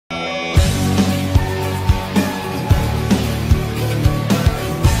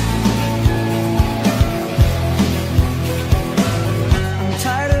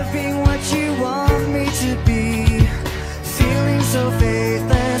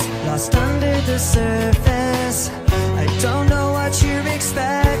lost under the surface. I don't know what you're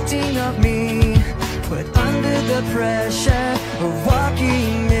expecting of me, but under the pressure of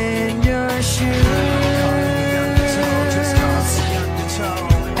walking in your shoes,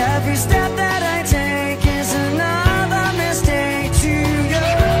 every step that I take is another mistake to you.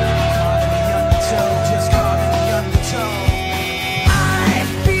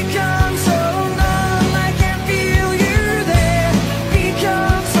 I've become so numb, I can't feel you there.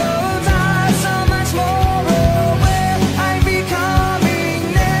 Become so tired, so much more aware. I'm becoming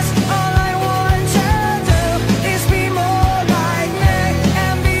this. All I want to do is be more like me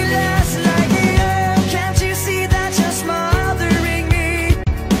and be less like you. Can't you see that you're smothering me,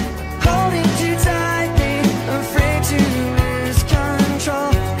 holding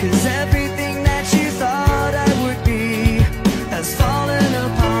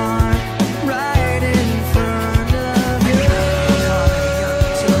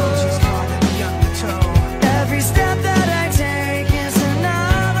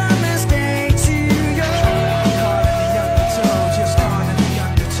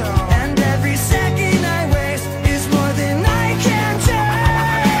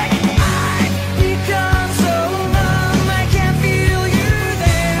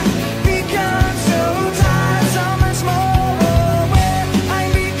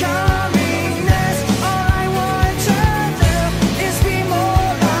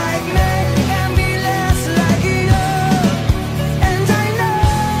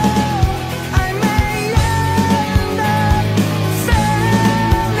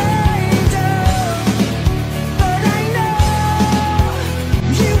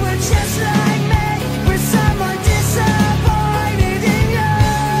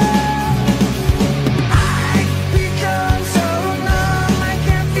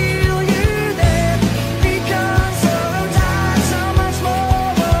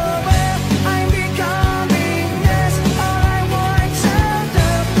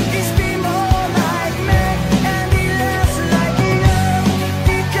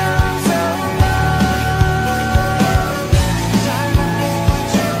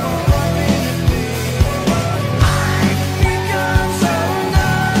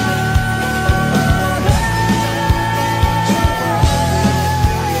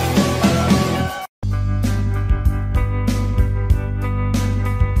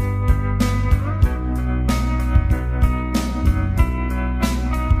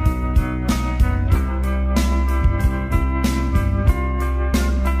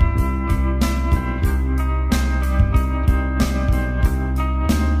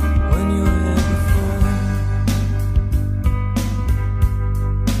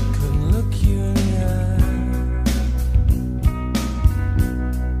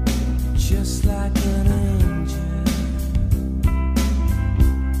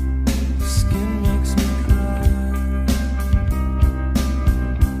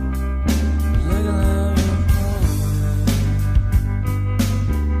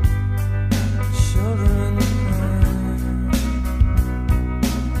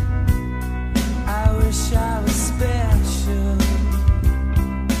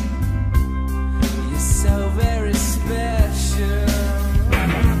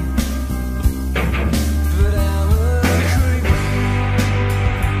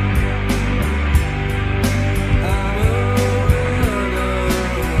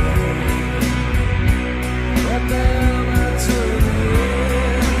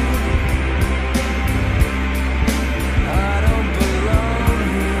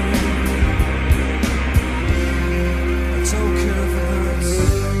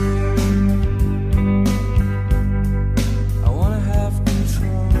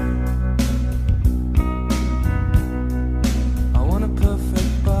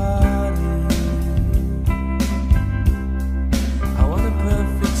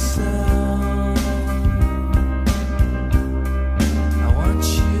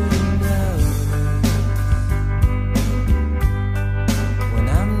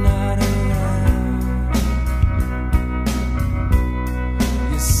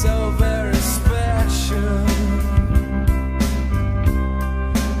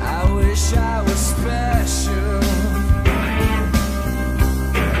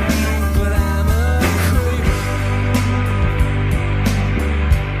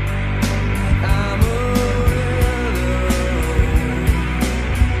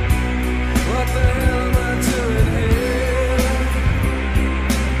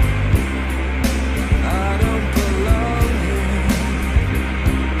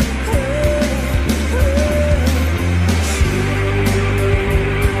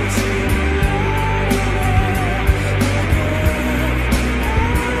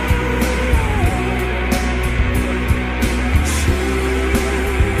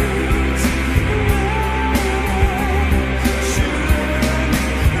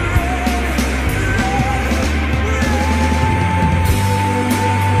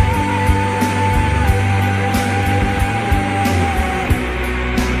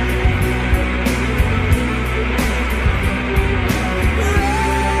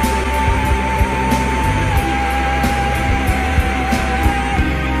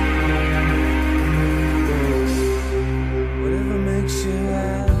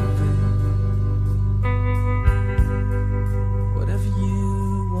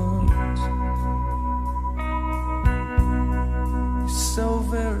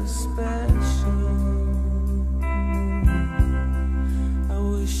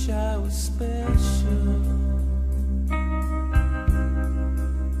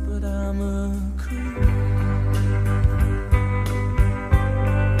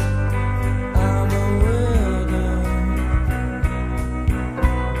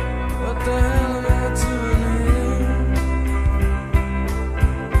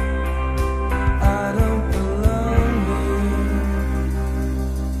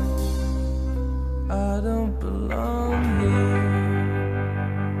belong here.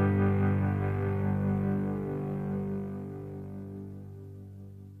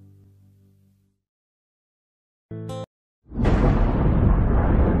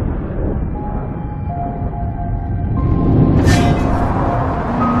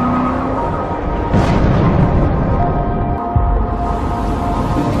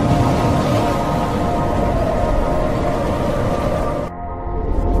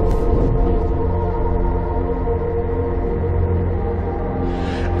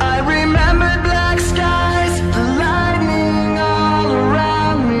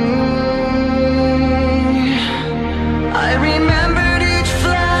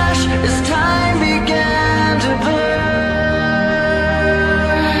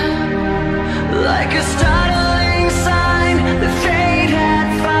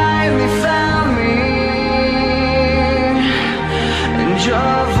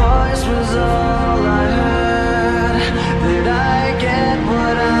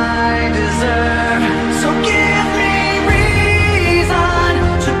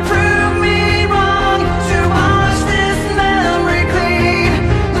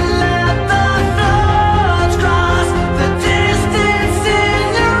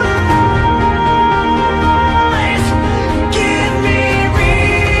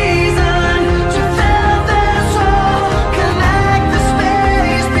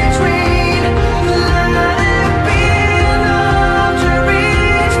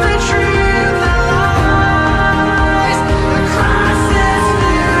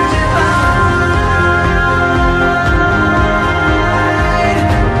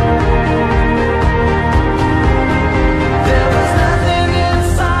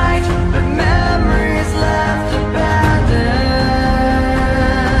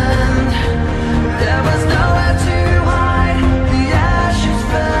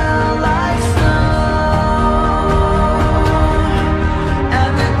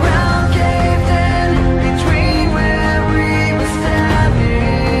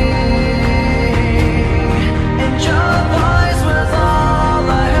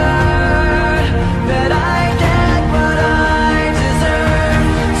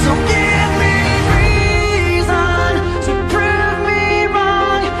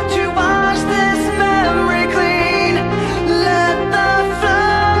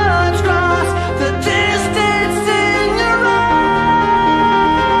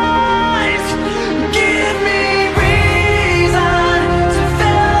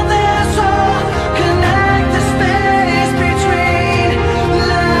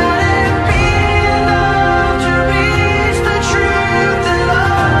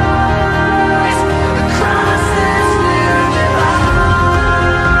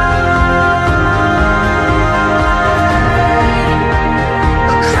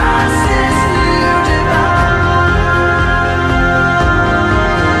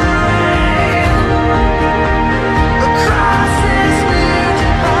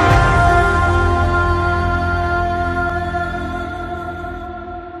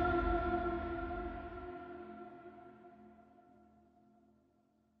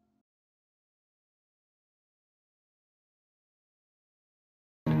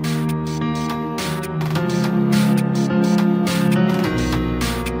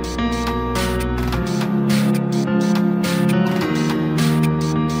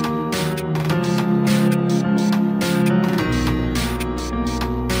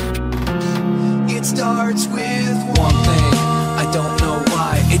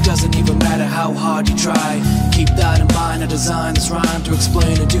 design this rhyme to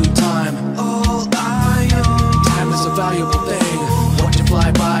explain in due time. All I know, time is a valuable thing. What you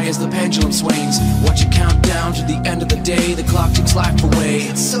fly by as the pendulum swings. What you count down to the end of the day, the clock ticks life away.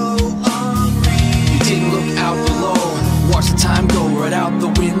 It's so unreal. You didn't look out below, watch the time go right out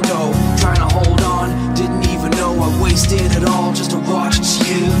the window. Trying to hold on, didn't even know I wasted it all just to watch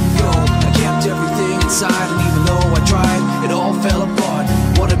you go. I kept everything inside, and even though I tried, it all fell apart.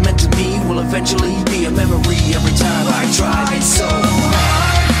 What it meant to me will eventually be a memory every time I tried. It's so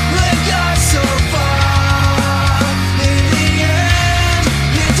hard, but got so far. In the end,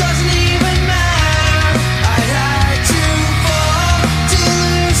 it doesn't even matter. I had to fall to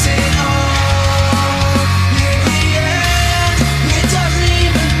lose it all. In the end, it doesn't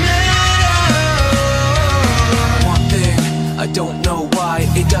even matter. One thing, I don't know why.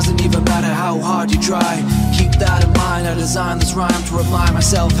 It doesn't even matter how hard you try. Keep that in mind, I designed this rhyme to remind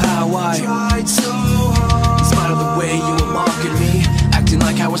myself how I tried so hard. In spite of the way you were mocking me, acting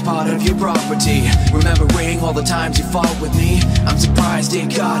like I was part of your property, remembering all the times you fought with me. I'm surprised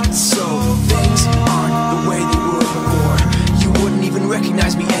it got so. Things aren't the way they were before. You wouldn't even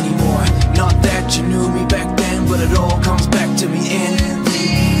recognize me anymore. Not that you knew me back then.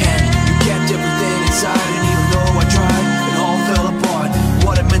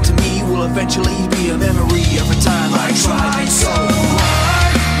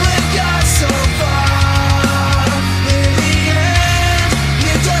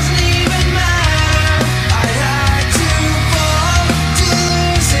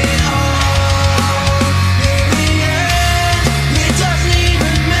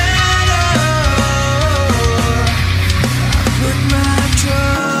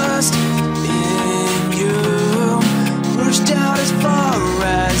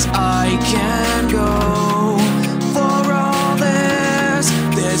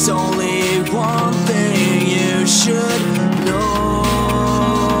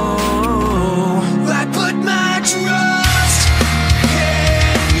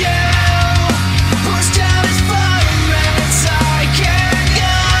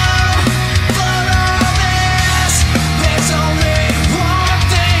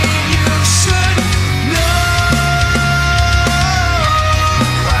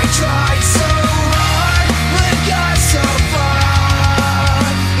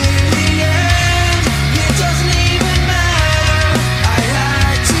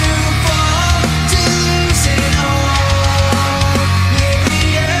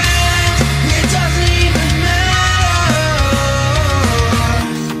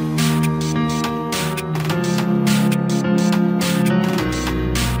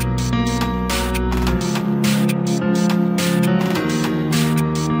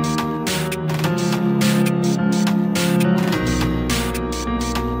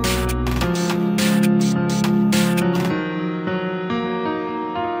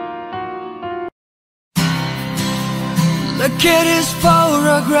 Look at his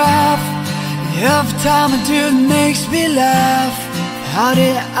photograph. Every time I do it makes me laugh. How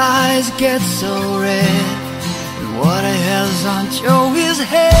did eyes get so red? And what the hell's on Joey's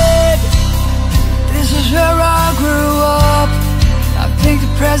head? This is where I grew up. I think the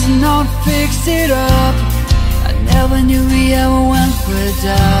president fixed it up. I never knew we ever went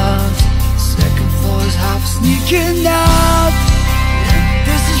without. Second floor's half sneaking out.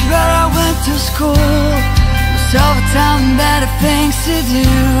 This is where I went to school. Myself a time better things to do.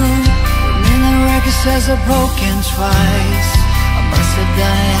 The record says I've broken twice. I must have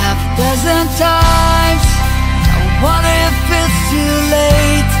done it half a dozen times. I wonder if it's too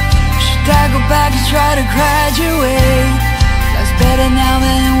late. Should I go back and try to graduate? Life's better now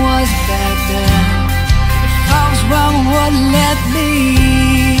than it was back then. If I was wrong, it wouldn't let me.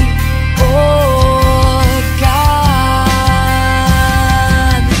 Oh God.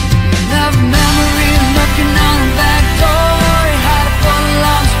 Another memory looking on the back door. Had a full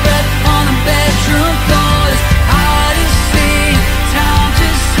long spread on the bedroom floors. Hard to see, time to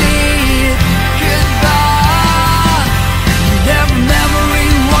see it goodbye. Every memory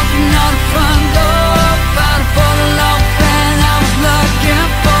walking on the front door. Found a photo long friend I was looking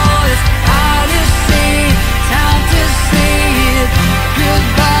for. It's hard to see, time to see it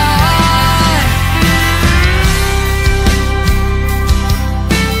goodbye.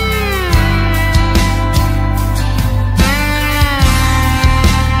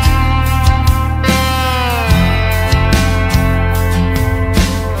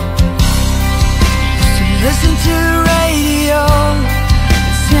 Listen to the radio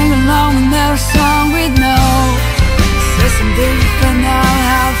and sing along with every song we know. Says someday you find out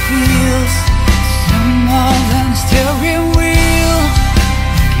how it feels. Some more than a steering wheel.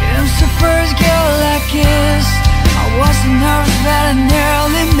 Gives the first girl I kissed. I was so nervous that I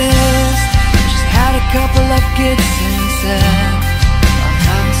nearly missed. Just had a couple of kids since then. I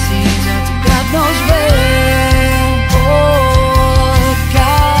haven't seen her to God knows where. Oh God.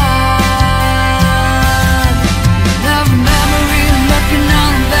 Another memory looking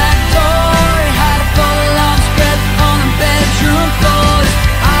on the back door. Had a full long spread on the bedroom floors.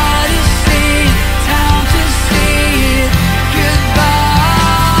 Hard to see, time to see it goodbye.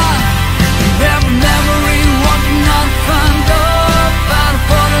 Every memory walking on the front door. Found a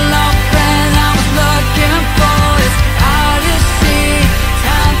photo long friend I was looking for. It's hard to see,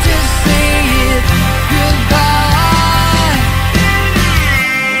 time to see it goodbye.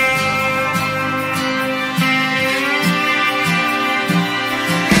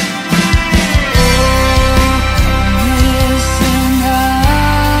 Missing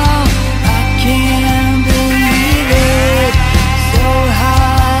now, I can't believe it. So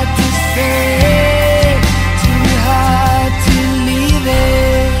hard to say, too hard to leave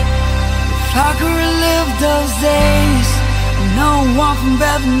it. If I could relive those days, I know one from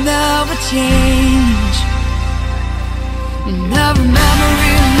bed will never change. Another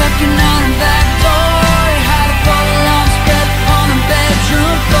memory looking on the back door. Had a photo long spread on the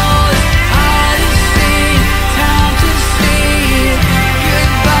bedroom floors. Hard to see, time to see it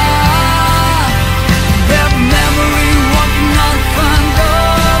goodbye. Every memory walking on the front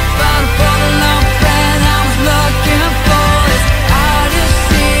door. Found a photo long friend I was looking for. It's hard to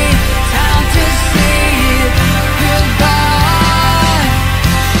see, time to see it goodbye.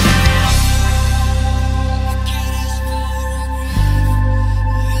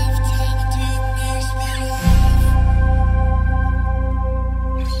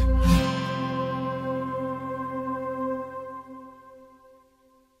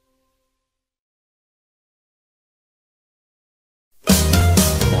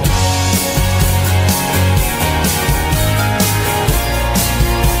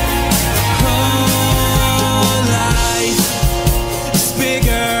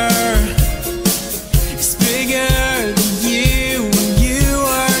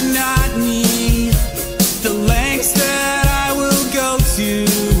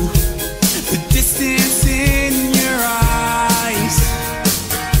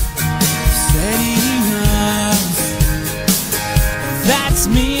 That's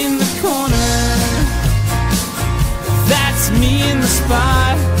me in the corner. That's me in the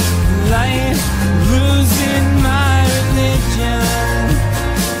spotlight, losing my religion,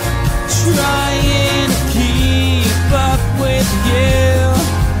 trying to keep up with you,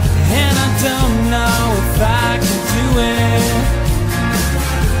 and I don't know if I can do it.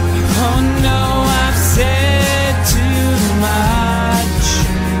 Oh no, I've said too much.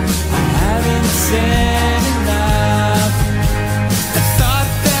 I haven't said enough. I thought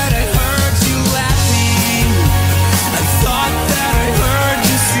that I heard you laughing. I thought that I heard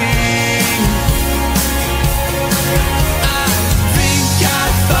you sing. I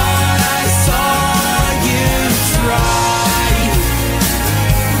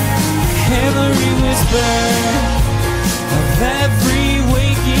whisper of every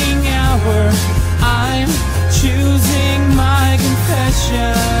waking hour. I'm choosing my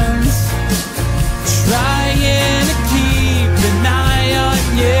confessions, trying to keep an eye on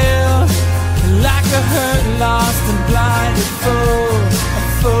you, like a hurt, lost and blinded fool, a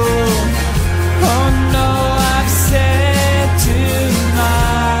fool. Oh no, I've said too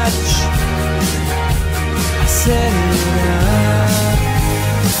much, I set it up.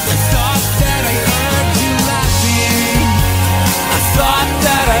 I thought that I heard you laughing, I thought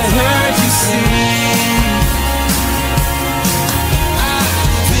that I heard you sing. I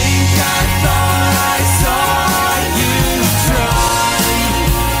think I thought I saw you try.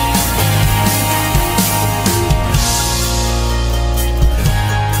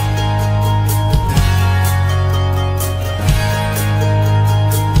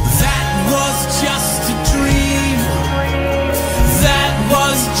 That was just a dream, that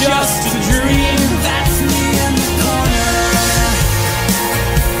was just a dream. That's me in the corner,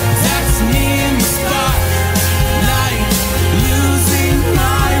 that's me in the spotlight, losing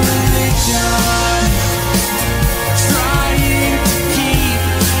my religion, trying to keep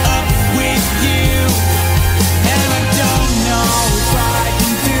up with you, and I don't know if I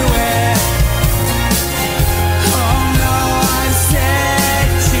can do it. Oh no, I said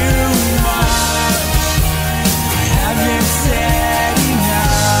too much, I haven't said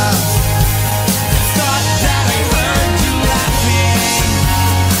enough. I thought that I heard you laughing,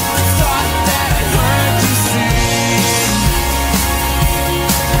 I thought that I heard you sing.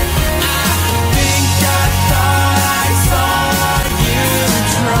 I think I thought I saw you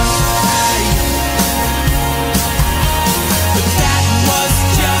try, but that was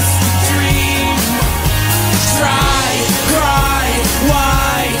just a dream. Try, cry,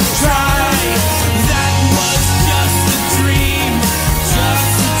 why try? That was just a dream,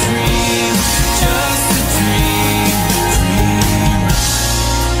 just a dream, just a dream, dream.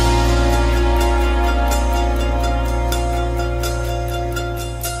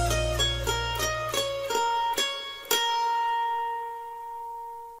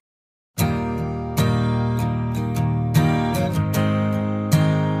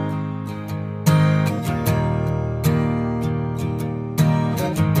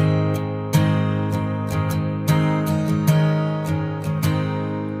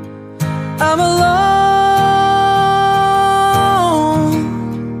 I'm alone.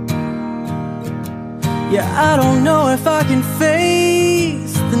 Yeah, I don't know if I can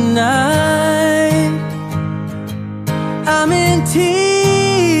face the night. I'm in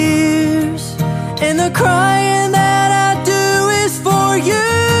tears, and the crying that I do is for you.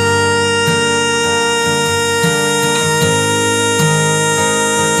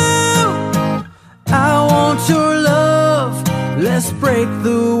 I want your love. Let's break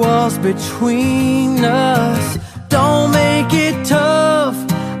the walls between us. Don't make it tough,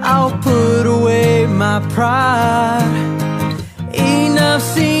 I'll put away my pride.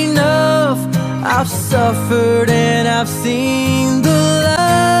 Enough's enough, I've suffered and I've seen the light.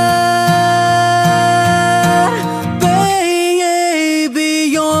 Baby,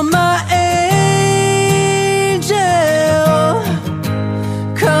 you're my angel,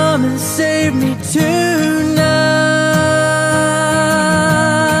 come and save me tonight.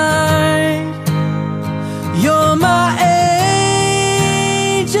 You're my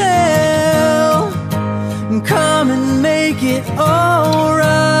angel, come and make it alright.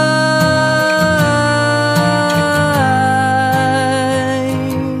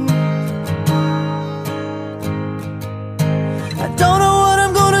 I don't know what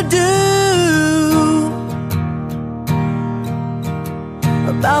I'm gonna do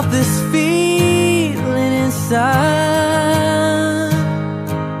about this feeling inside.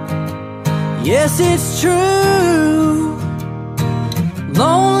 Yes, it's true,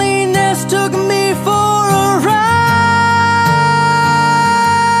 loneliness took me for a ride.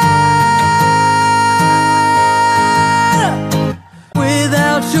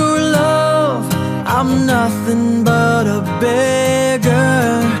 Without your love, I'm nothing but a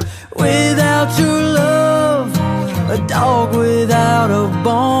beggar. Without your love, a dog without a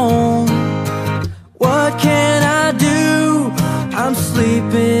bone. What can I do? I'm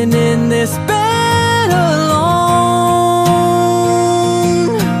sleeping in this bed alone.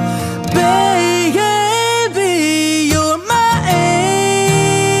 Baby, you're my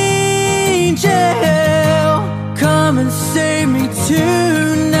angel, come and save me tonight.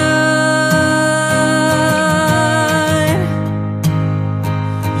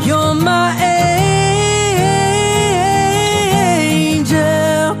 You're my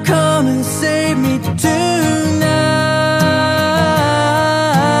angel, come and save me tonight.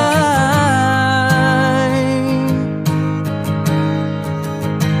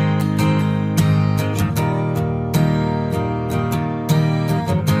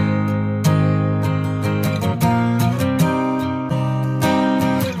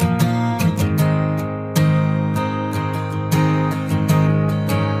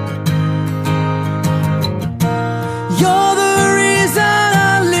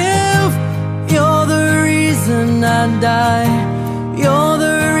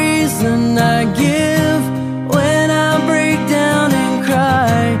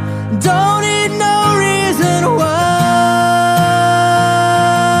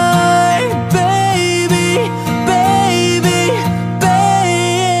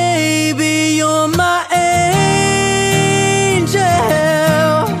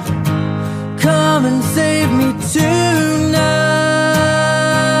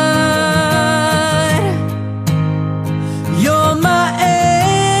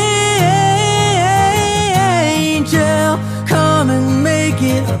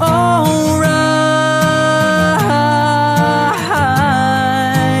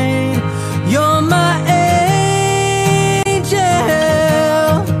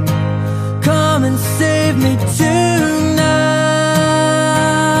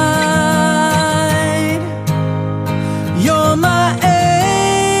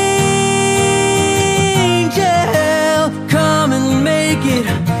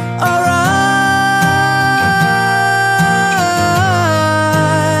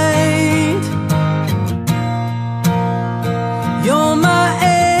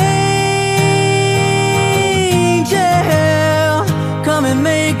 come and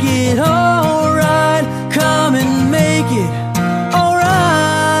make it alright. Come and make it alright.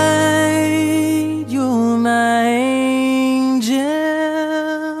 You're my angel.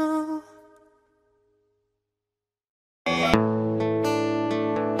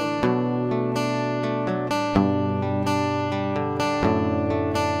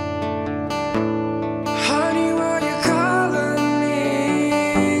 Honey, why you calling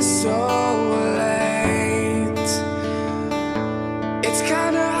me so late? It's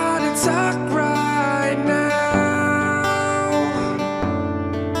kinda hard to talk right now.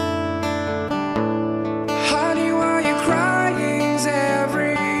 Honey, why you crying? Is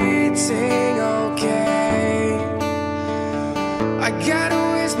everything okay? I gotta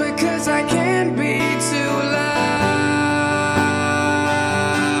whisper 'cause I can't be too loud.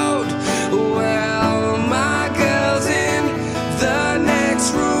 Well, my girl's in the next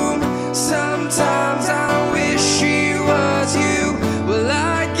room. Sometimes I wish she was you. Well,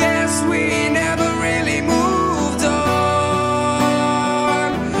 I guess we never really moved on.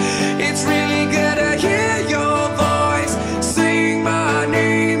 It's really good to hear your voice sing my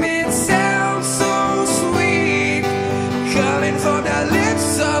name. It sounds so sweet, coming from the lips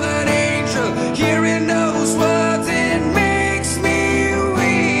of an angel. Hearing those words, it makes me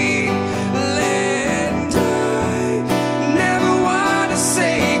weak. And I never want to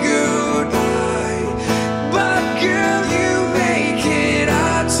say goodbye, but girl, you make it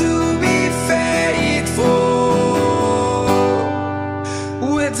hard to be faithful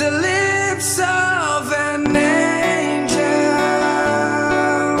with the lips of an angel.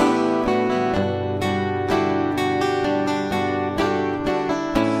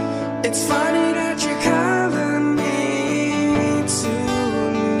 It's funny that you're calling me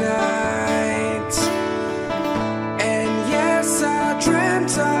tonight. And yes, I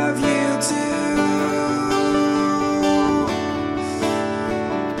dreamt of you too.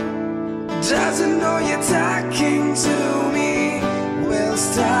 Doesn't know you're talking to me. We'll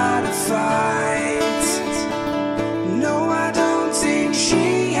start a fight. No, I don't think she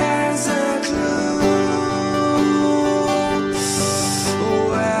has a clue.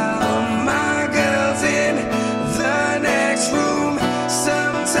 Well, my girl's in the next room.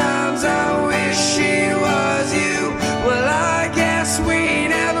 Sometimes I wish she was you. Well, I guess we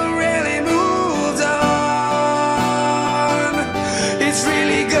never really moved on. It's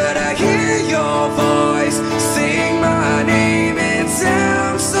really good to hear your voice sing my name. It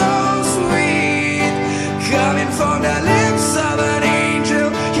sounds so sweet, coming from the lips of an angel.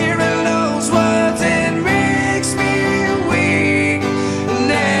 Hearing those words, it makes me weak.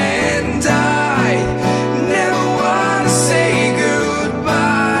 And I never want to say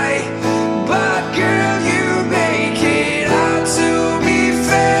goodbye, but girl, you make it hard to be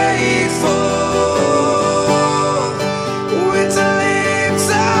faithful with the lips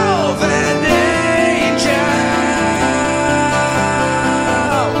of an angel.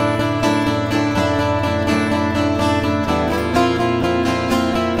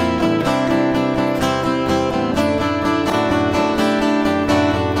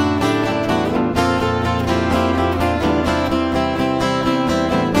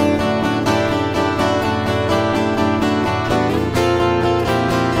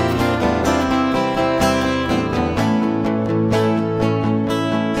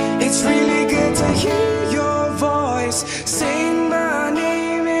 It's really good to hear your voice sing my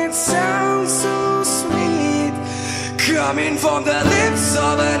name. It sounds so sweet, coming from the lips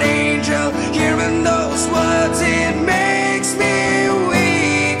of an angel. Hearing those words, it makes me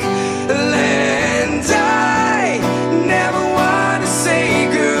weak. And I never want to say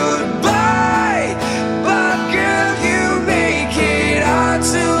goodbye, but girl, you make it hard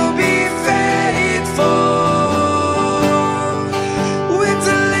to be faithful with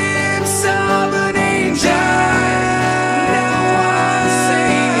the lips of an angel. Never want to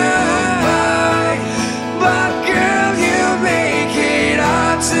say goodbye, but girl, you make it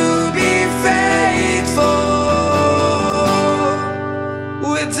hard to be faithful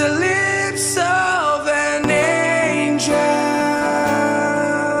with the lips of an angel.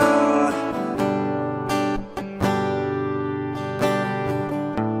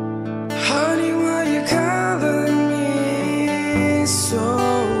 Honey, why you calling me so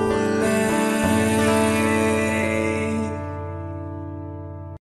late?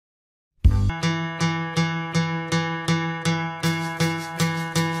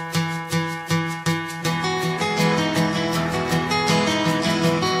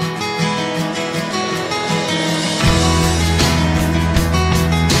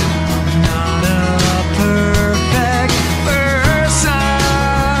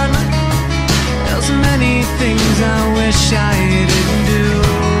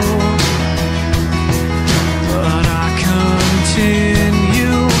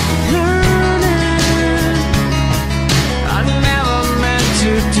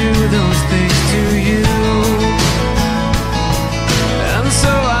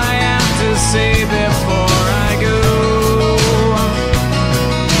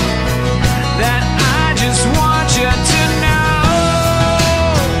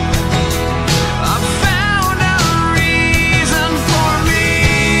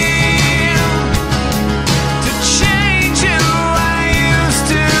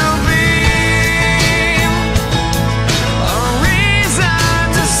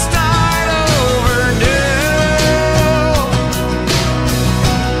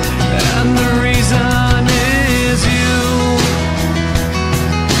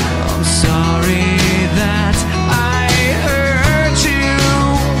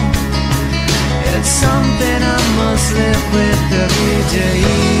 day.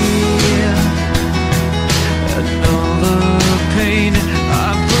 And all the pain I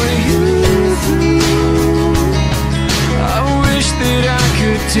put you through, I wish that I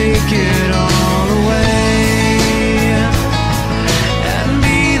could take it all away and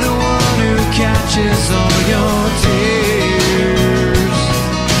be the one who catches all your tears.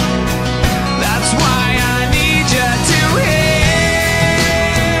 That's why I need you to hear.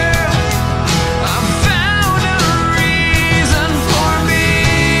 I've found a reason for me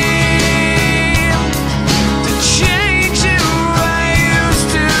to change who I used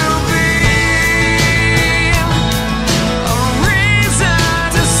to be. A reason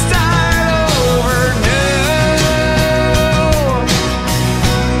to start over new.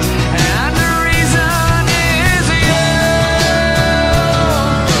 And the reason is you.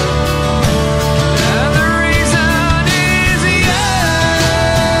 And the reason is you.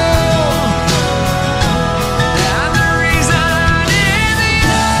 And the reason is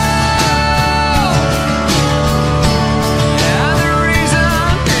you. And the reason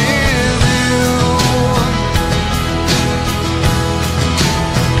is you.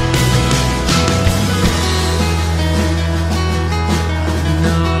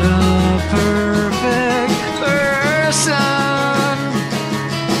 Not a perfect person.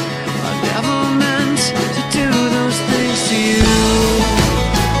 I never meant to do those things to you.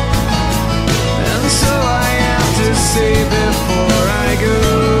 And so I have to say before I go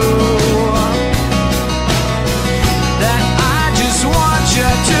that I just want you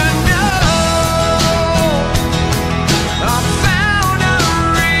to know I found a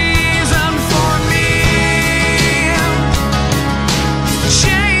reason for me to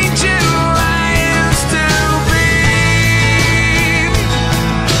change who I used to be.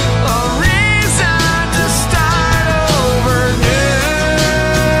 A reason to start over new.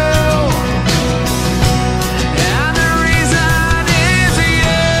 And the reason is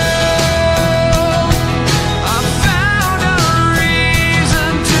you. I found a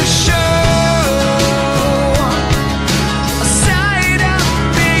reason to show a side of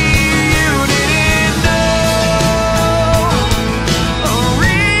me you didn't know. A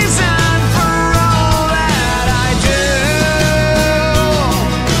reason for all that I do.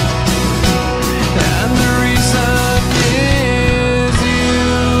 And the reason is you.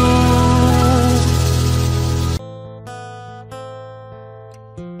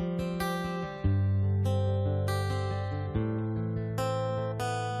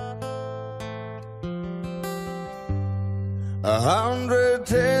 A 100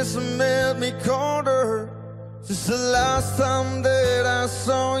 days have made me colder since the last time that I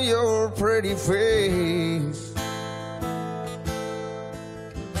saw your pretty face.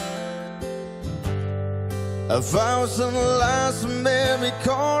 1,000 lies have made me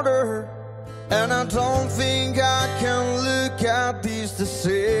colder, and I don't think I can look at these the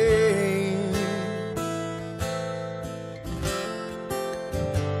same.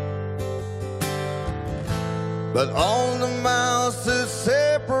 But all the miles that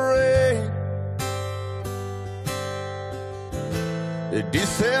separate, they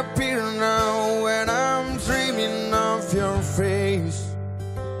disappear now when I'm dreaming of your face.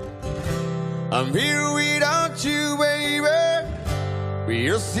 I'm here without you, baby, but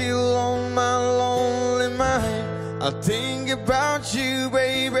you're still on my lonely mind. I think about you,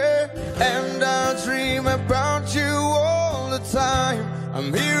 baby, and I dream about you all the time.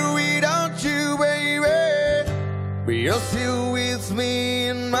 I'm here without you, baby, but you're still with me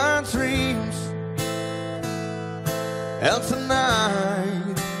in my dreams. And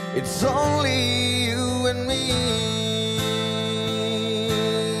tonight, it's only you and me.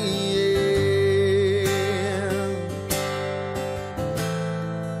 Yeah.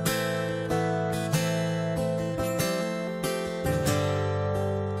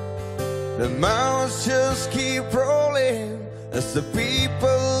 The miles just keep rolling as the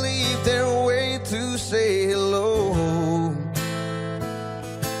people leave their way to say hello.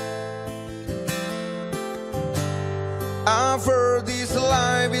 I've heard this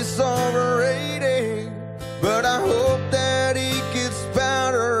life is overrated, but I hope that it gets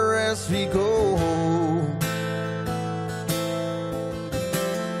better as we go.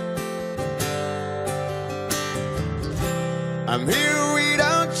 I'm here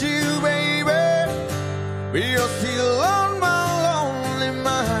without you, baby, but you're still on my lonely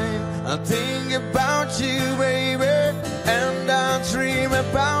mind. I think about you, baby, and I dream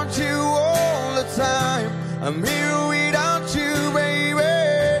about you all the time. I'm here without you,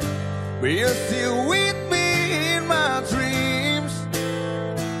 baby, but you're still with me in my dreams.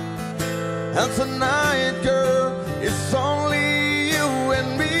 And tonight, girl, it's only you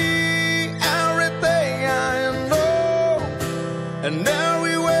and me. Everything I know, and And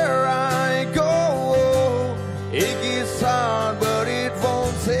everywhere I go, it gets hard, but it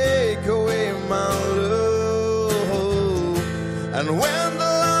won't take away my love. And when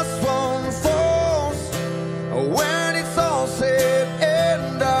the last one falls, when it's all said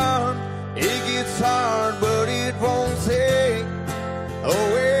and done, it gets hard, but it won't take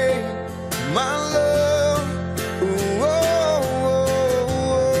away my love. Ooh, oh,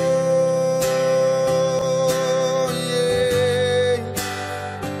 oh, yeah.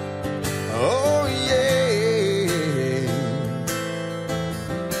 Oh, yeah.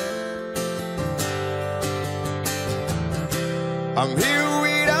 I'm here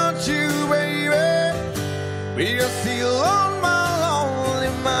without you, baby. We're still on my lonely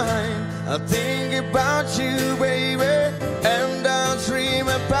mind. I think about you, baby, and I dream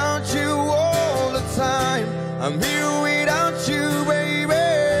about you all the time. I'm here without you,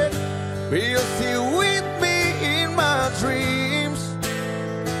 baby. You're still with me in my dreams.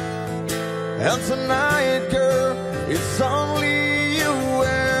 And tonight, girl, it's only you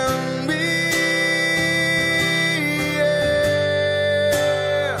and me.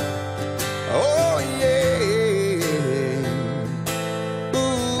 Yeah. Oh, yeah.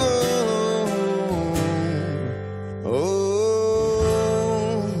 Ooh, oh, oh.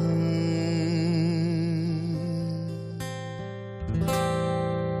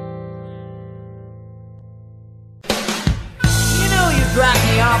 You know you drive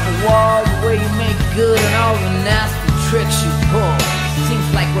me off the wall, the way you make good and all the nasty tricks you pull. Seems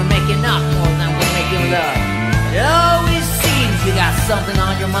like we're making up more than we're making love. It always seems you got something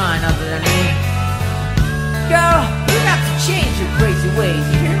on your mind other than me. Girl, you got to change your crazy ways,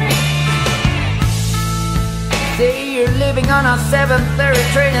 you hear me? Say you're living on a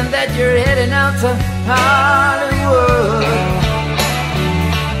 7:30 train and that you're heading out to Hollywood.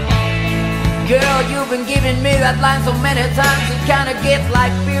 Girl, you've been giving me that line so many times, it kinda gets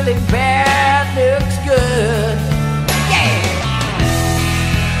like feeling bad looks good. Yeah!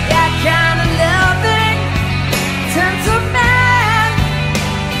 That kind of loving turns a man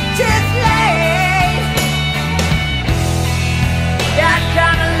to slave. That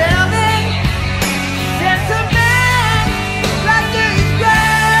kind of loving turns a man like this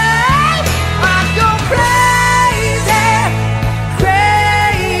grave. I go crazy,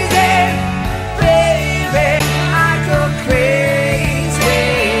 crazy, baby. I go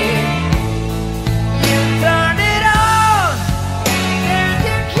crazy. You turn it on, then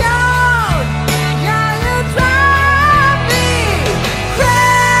you count. Yeah, you drive me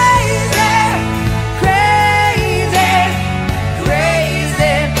crazy, crazy,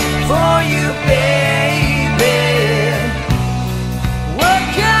 crazy for you, baby. What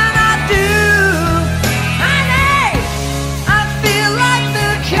can I do, honey? I feel like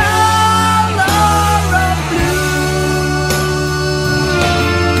the color of blue.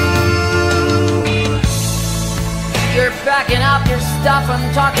 You're backing up your stuff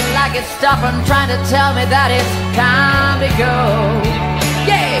and talking like it's stuff and trying to tell me that it's time to go.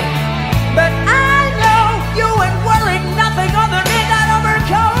 Yeah, but I know you ain't wearing nothing underneath that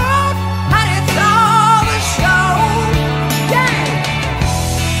overcoat, and it's all the show. Yeah,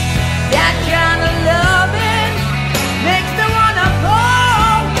 that kind of loving makes me wanna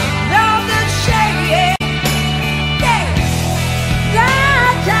pull down the shade. Yeah,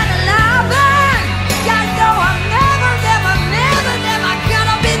 that kind of loving, I know I'm never, never, never, never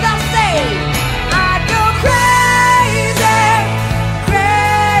gonna be the same. I go crazy, crazy.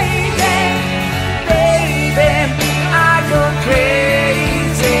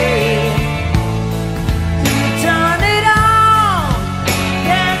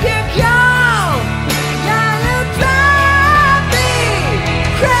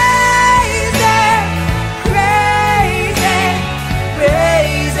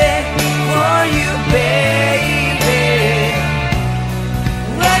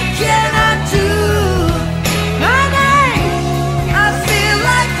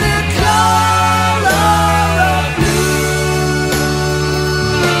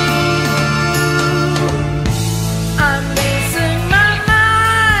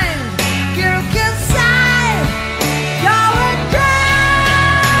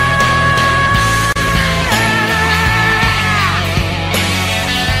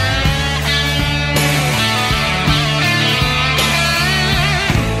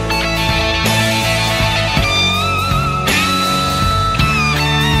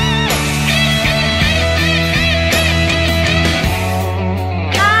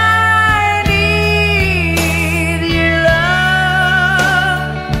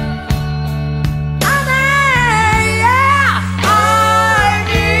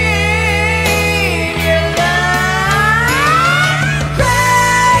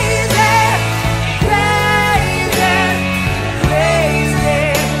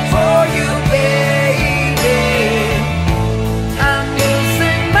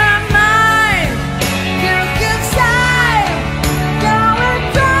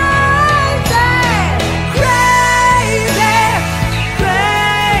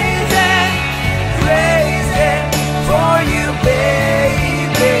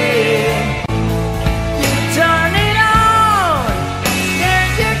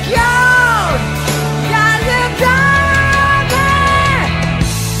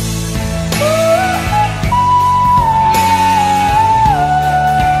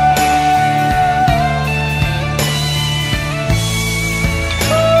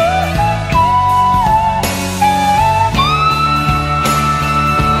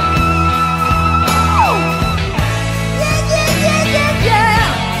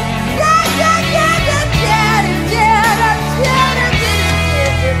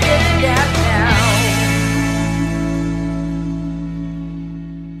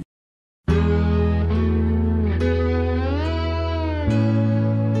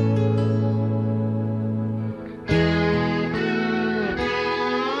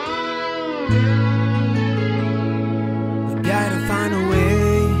 Gotta find a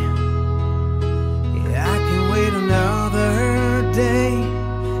way. Yeah, I can wait another day,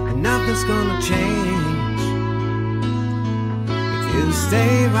 and nothing's gonna change. If you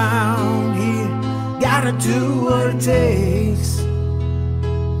stay around here, gotta do what it takes.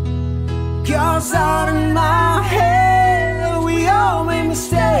 'Cause out in my head, we all make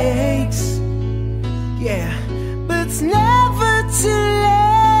mistakes. Yeah, but it's never too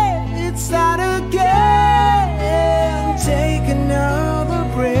late. Start again. Take another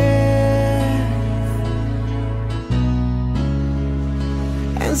breath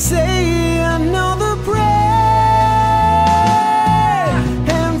and say another prayer.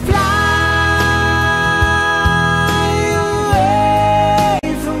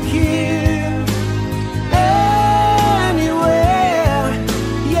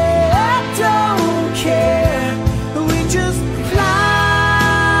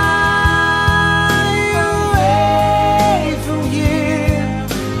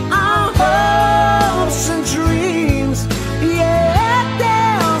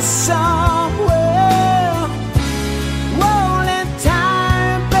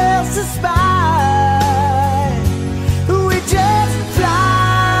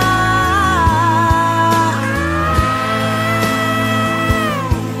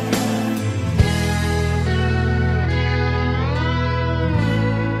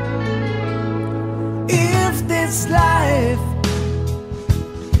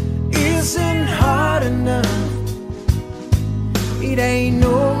 It ain't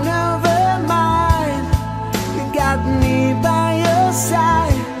no never mind. You got me by your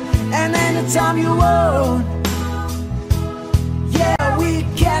side, and anytime you want, yeah, we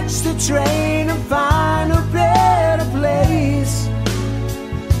catch the train and find a better place.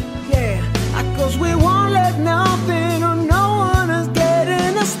 Yeah, 'cause we won't let nothing or no one is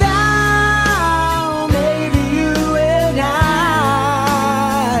getting us down. Maybe you and I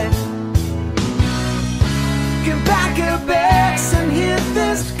can pack a bags and hit the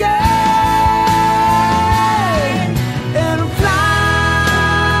sky and fly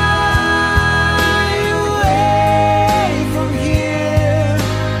away from here.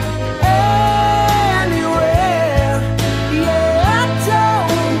 Anyway.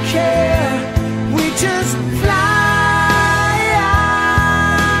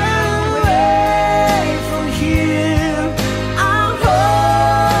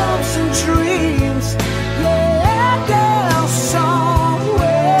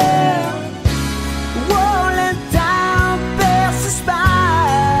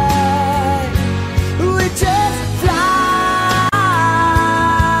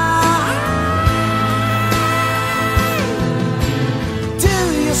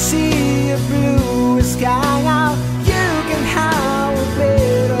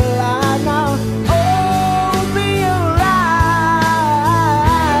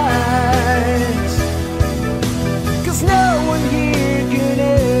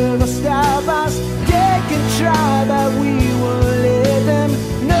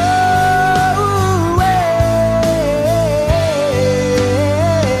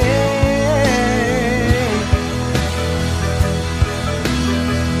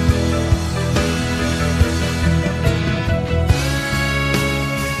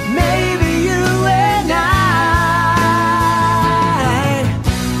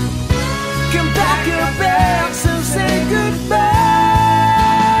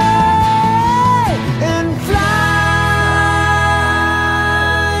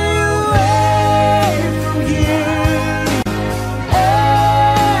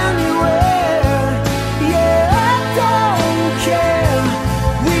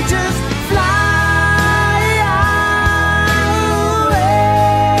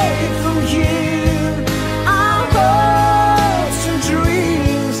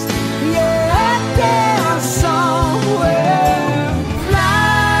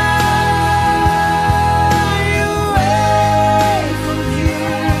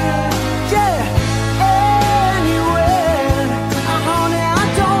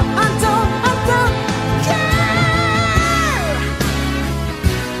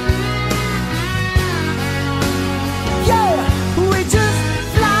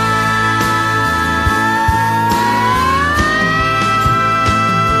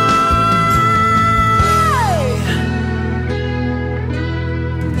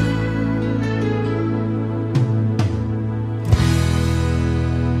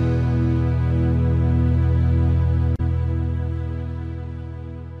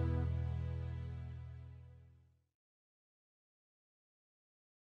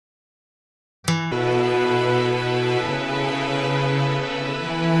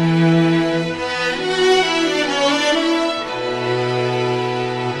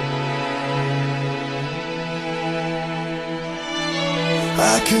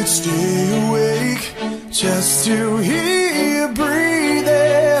 could stay awake just to hear you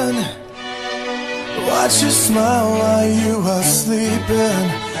breathing. Watch you smile while you are sleeping,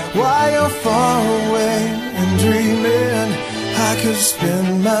 while you're far away and dreaming. I could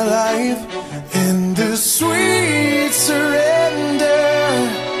spend my life in this sweet surrender.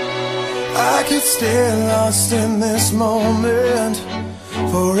 I could stay lost in this moment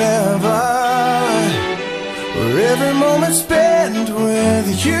forever, where every moment spent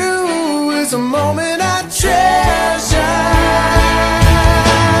with you is a moment I treasure.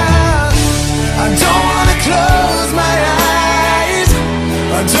 I don't wanna close my eyes,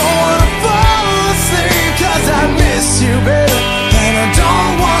 I don't wanna fall asleep, 'cause I miss you, baby, and I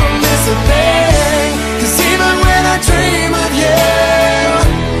don't wanna miss a thing. 'Cause even when I dream of you,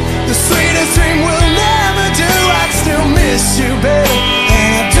 the sweetest dream will never do. I'd still miss you, baby,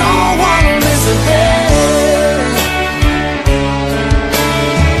 and I don't wanna miss a thing.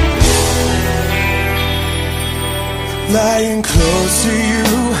 Lying close to you,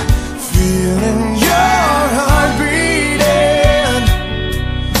 feeling your heart beating,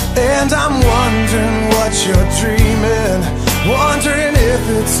 and I'm wondering what you're dreaming, wondering if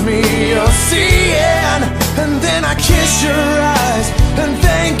it's me you're seeing. And then I kiss your eyes and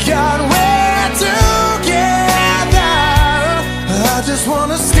thank God we're together. I just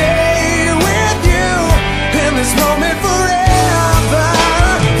wanna stay with you in this moment forever,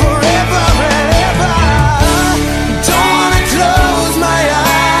 forever and ever. Don't wanna close my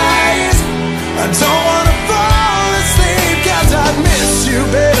eyes, I don't wanna fall asleep, 'cause I miss you,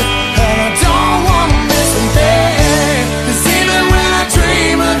 baby, and I don't wanna miss a thing. 'Cause even when I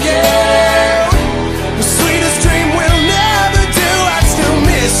dream of you, the sweetest dream will never do. I'd still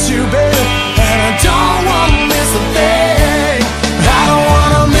miss you, baby, and I don't wanna miss a thing. I don't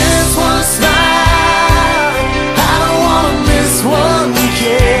wanna miss one smile, I don't wanna miss one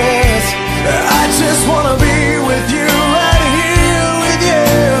kiss. I just wanna be with you, right here with you,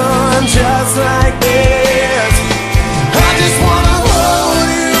 and just like this. I just wanna hold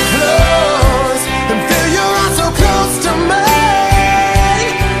you close and feel your arms so close to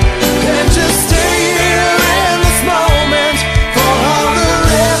mine, and just stay here in this moment for all the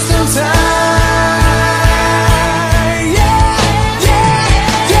rest of time. Yeah, yeah,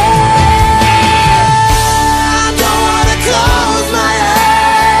 yeah. I don't wanna close my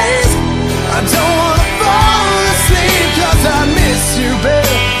eyes, I don't wanna fall asleep, 'cause I miss you,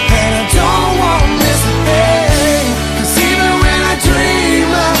 baby, and I don't wanna miss a thing. 'Cause even when I dream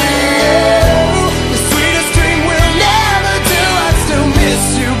of you, the sweetest dream will never do. I'd still miss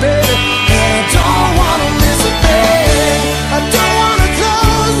you, baby, and I don't wanna miss a thing. I don't wanna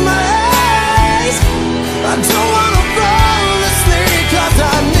close my eyes, I don't wanna fall asleep, 'cause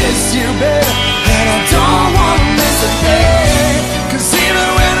I miss you, baby, and I don't wanna miss a thing. 'Cause even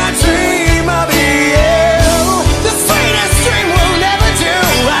when I dream of you, the sweetest dream will never do.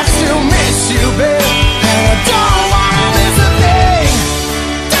 I still miss you, baby, and I don't wanna miss a thing.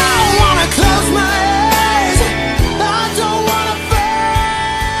 Don't wanna close my eyes, I don't wanna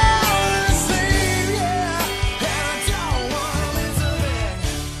fall asleep, yeah, and I don't wanna miss a thing.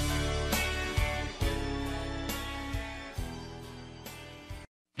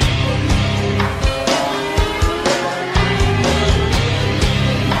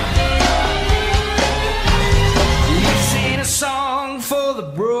 You sing a song for the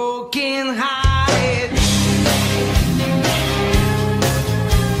broken hearted,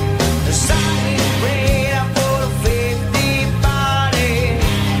 a silent prayer for the faith departed.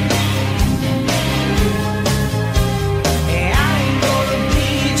 And I ain't gonna be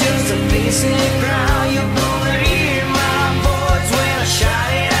just a face in the ground. You're gonna hear my voice when I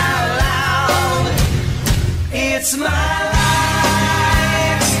shout it out loud. It's my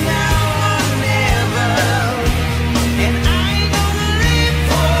life, it's now or never, and I ain't gonna live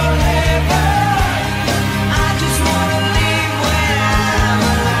forever. I just wanna live when I'm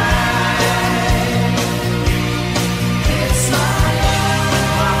alive. It's my life,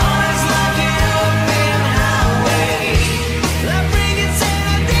 my heart's like an open highway. I'm bringing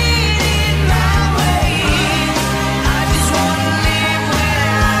Serenade in my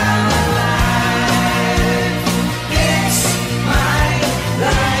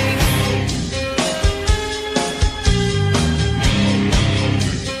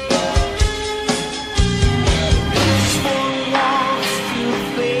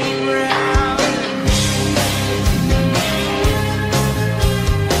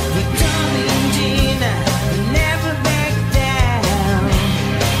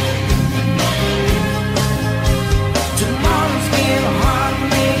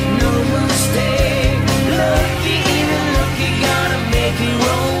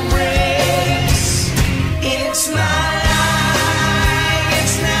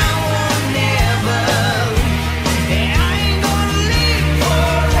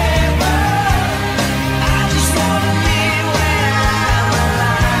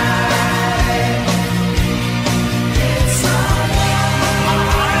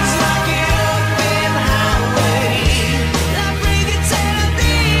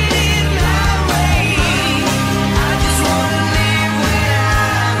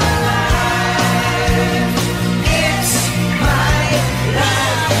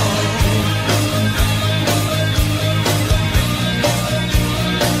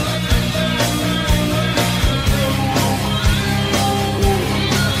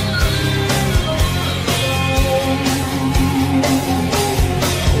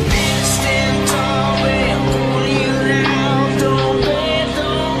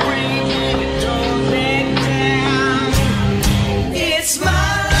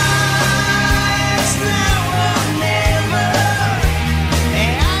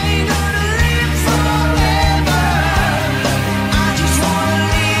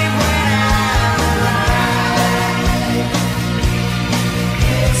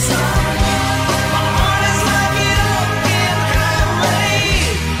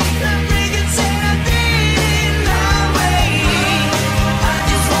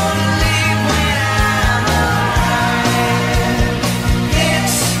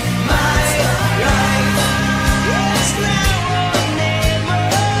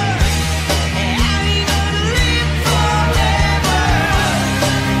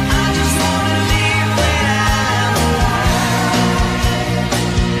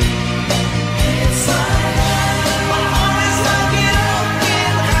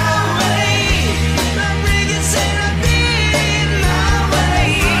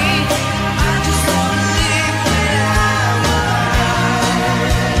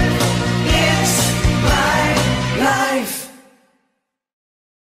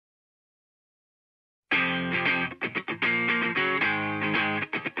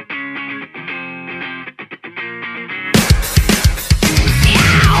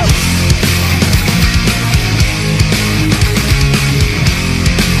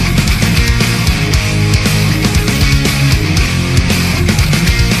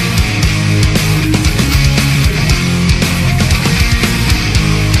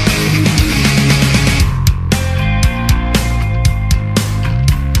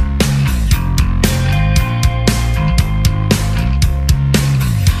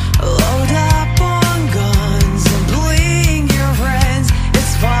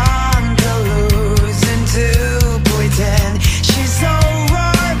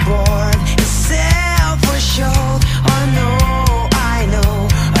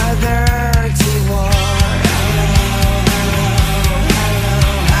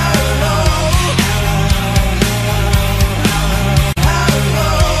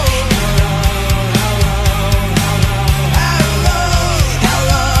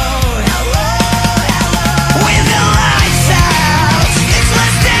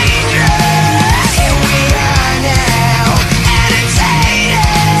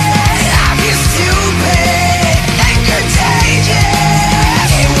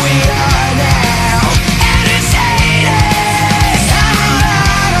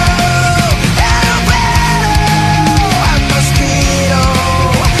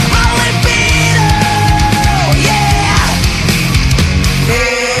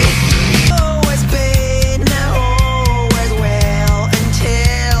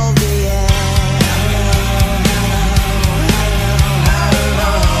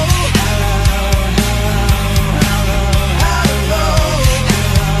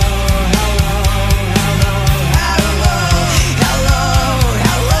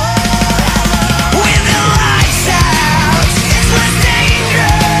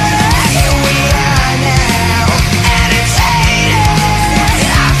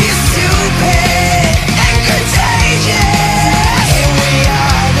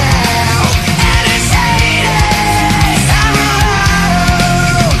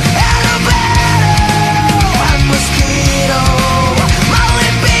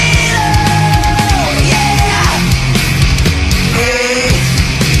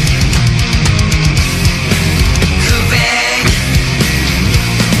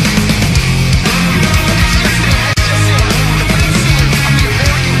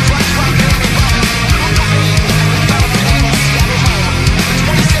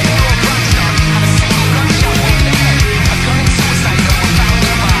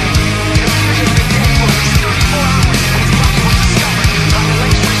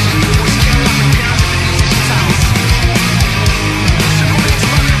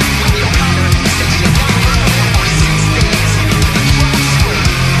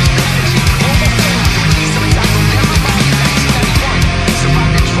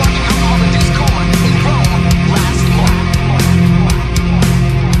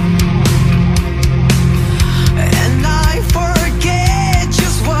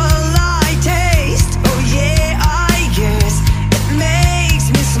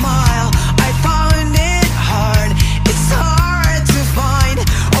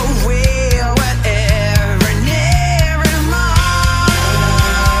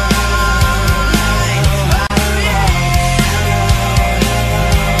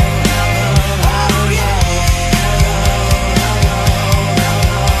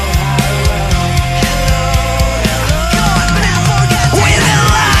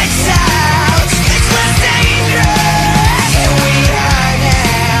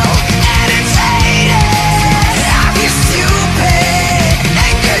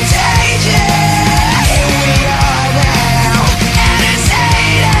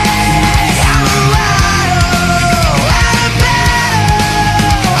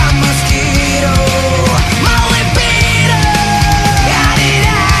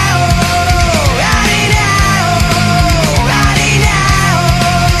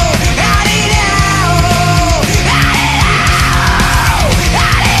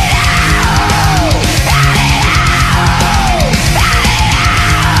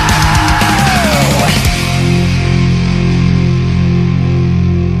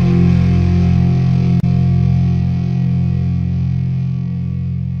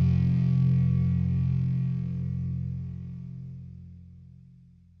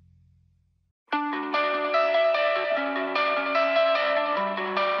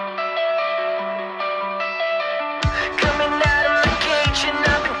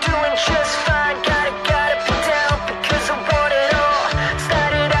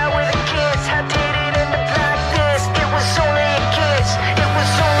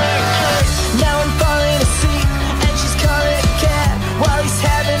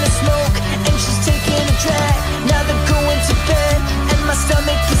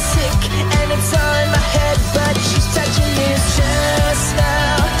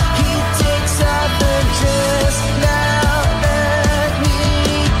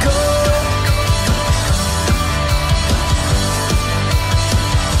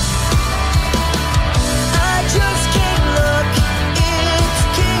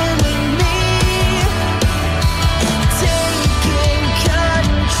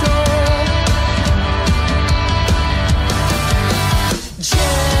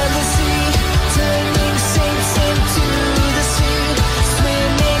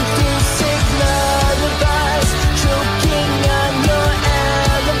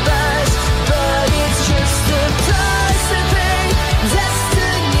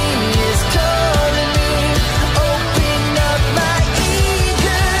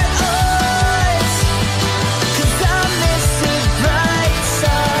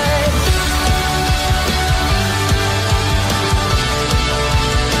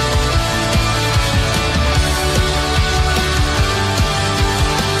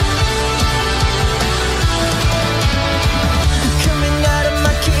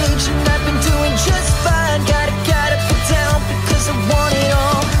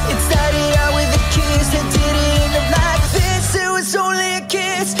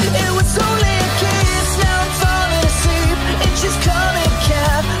kiss. It was only a kiss. Now I'm falling asleep and she's calling a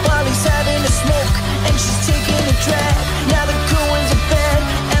cab while he's having a smoke and she's taking a drag. Now the goings are bad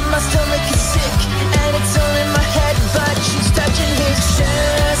and my stomach is sick and it's all in my head, but she's touching his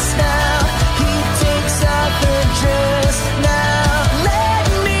chest now. He takes off her dress now. Let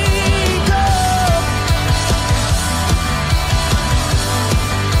me go.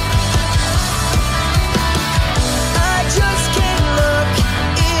 I just can't look.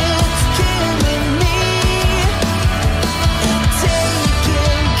 It's killing me. And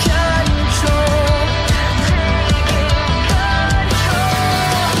taking control.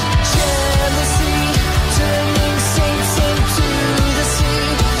 Jealousy, turning saints into the sea,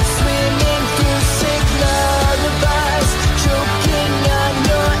 swimming through sick lullabies, choking on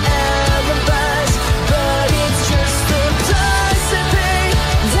your alibis, but it's just a price to pay.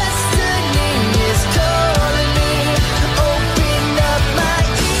 Destiny is calling me. Open up my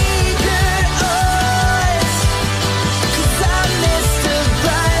eager eyes, 'cause I missed the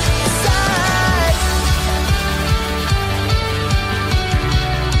bright side.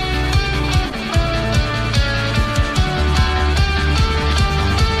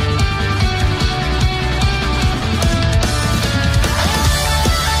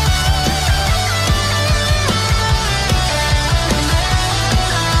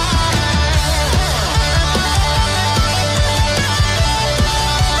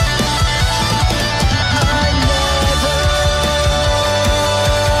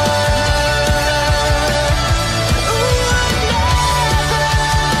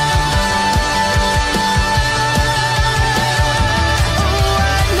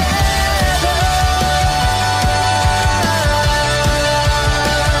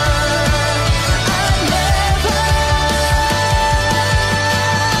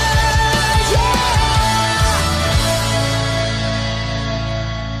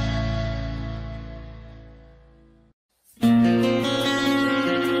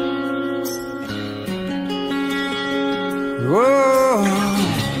 Whoa,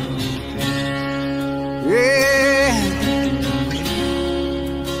 yeah.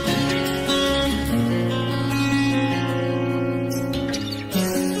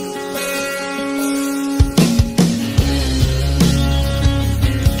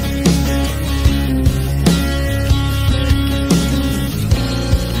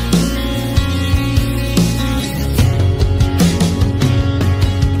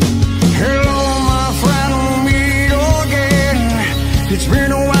 Hello, my friend, we'll meet again. It's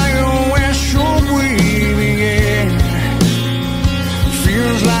been a while, where should we begin?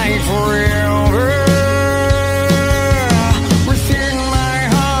 Feels like forever. Within my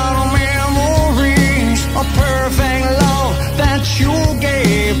heart are memories of perfect love that you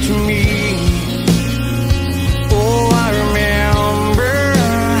gave to me. Oh, I remember,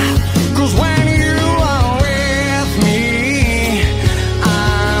 'cause when you are with me,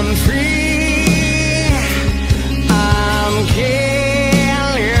 I'm free, I'm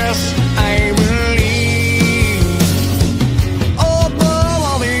careless, I believe. Above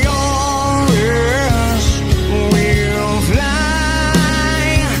all the others, we'll fly.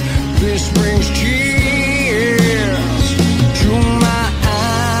 This brings tears to my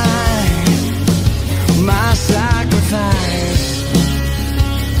eyes. My sacrifice.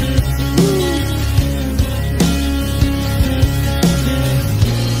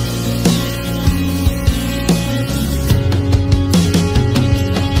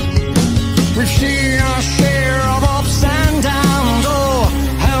 We've seen our share of ups and downs. Oh,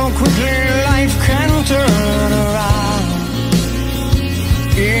 how quickly life can turn around.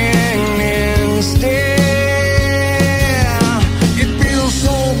 In an instant, it feels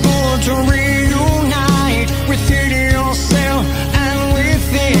so good to reunite within yourself and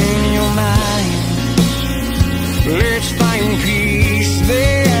within your mind. Let's find peace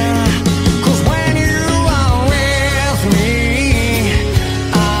there, 'cause when you are with me,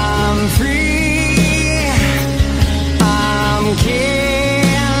 I'm free, I'm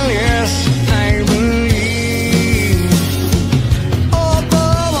careless, I believe.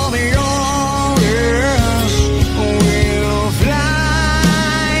 Above all the others, we'll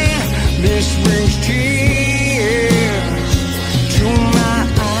fly. This brings tears to my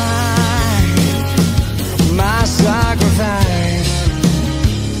eyes. My sacrifice.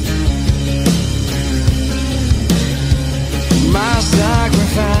 My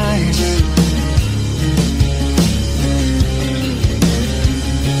sacrifice.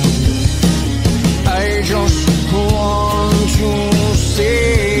 I just want to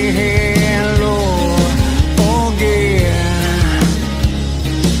say hello again.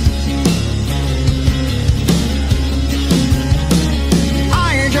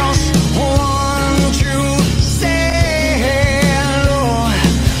 I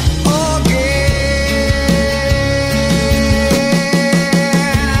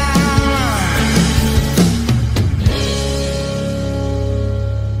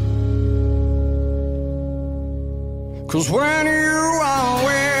 'Cause when you are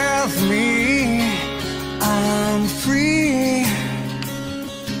with me, I'm free,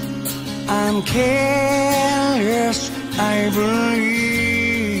 I'm careless, I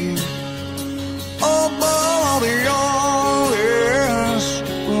believe. Above the others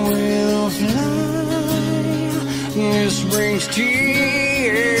will fly. This brings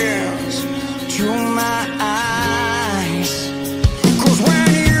tears to my eyes. 'Cause when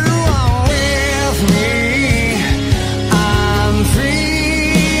you are with me, I'm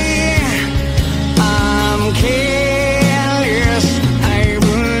free, I'm careless, I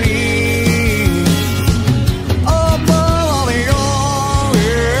believe. Above the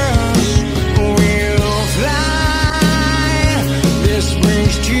others will fly. This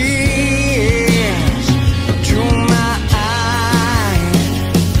brings tears to my eyes.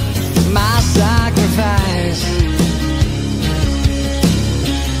 My sacrifice,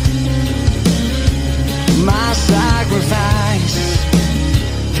 my sacrifice.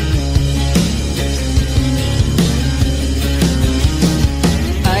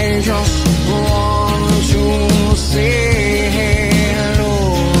 I just want to say hello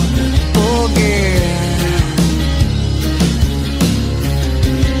again.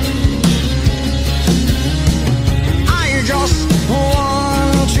 I just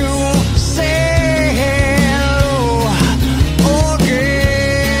want to say hello again.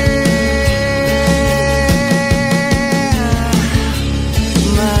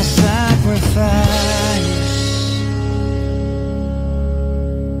 My sacrifice.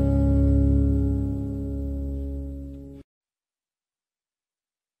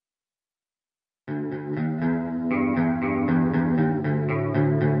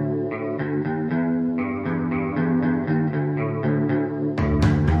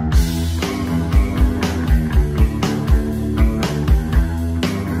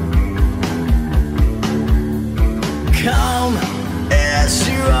 Come as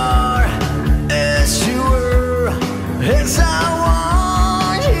you are, as you were, as I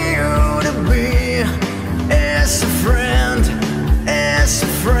want you to be, as a friend, as a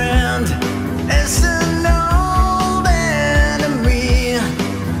friend, as an old enemy.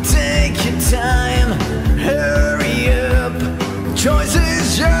 Take your time, hurry up. Choice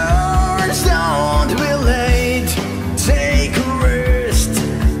is yours, don't be late. Take a rest,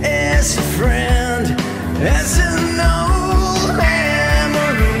 as a friend, as an old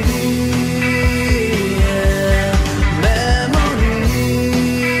memory. Yeah. Memory.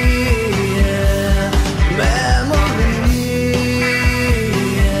 Yeah. Memory.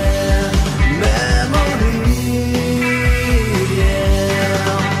 Yeah. Memory.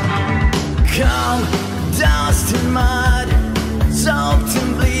 Yeah. Come, dust and mud, salt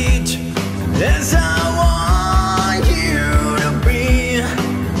and bleach, as I want you to be,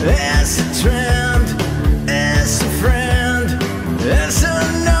 as a trend, as a friend, as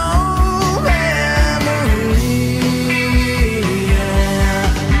an old memory. Yeah.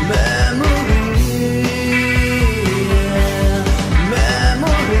 Memory. Yeah.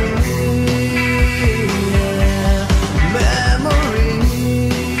 Memory. Yeah. Memory.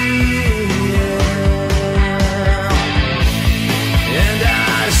 Yeah. And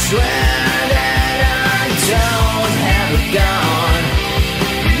I swear that I don't have a gun.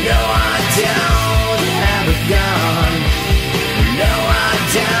 No, I don't have a gun. No, I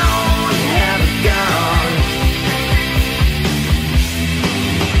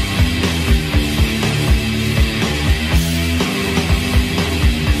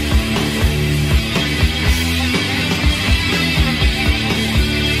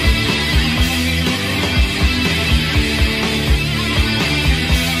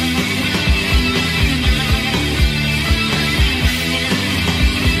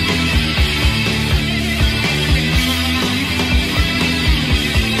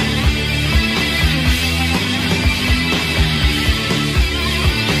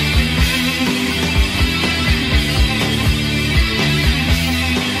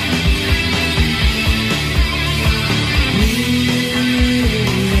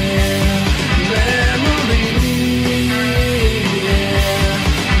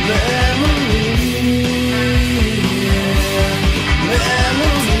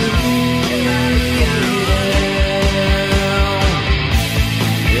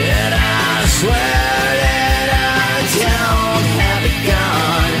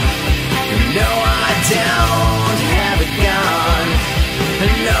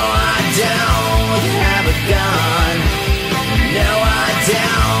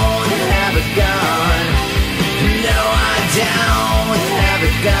don't have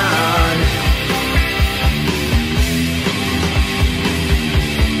a gun.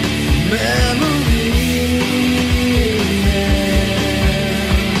 Memory.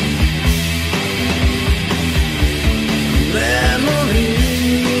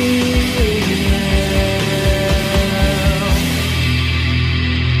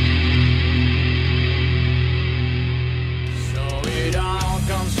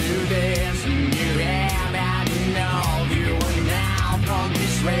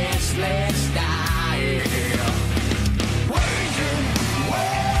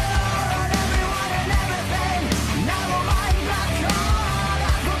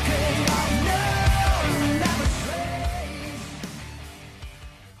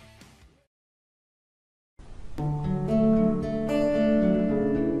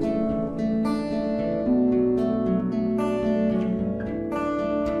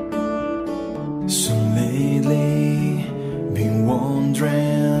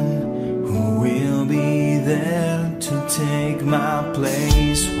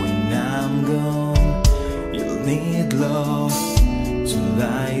 days when I'm gone, you'll need love to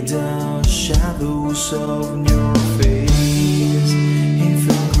light the shadows of your face. If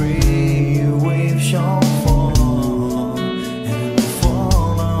a gray wave shall fall and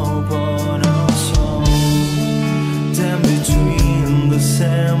fall upon us all, then between the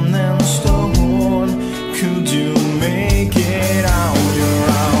sand and stone, could you make it out your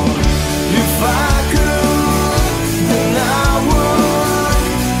own? If I could, then I would.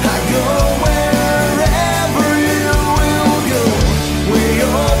 I'd go wherever you will go, way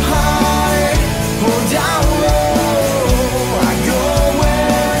up high or down low. I'd go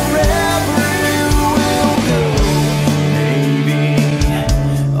wherever you will go. Maybe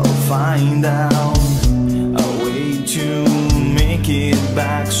I'll find out a way to make it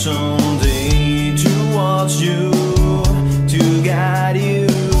back someday, towards you, to guide you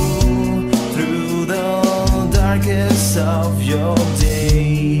through the darkest of your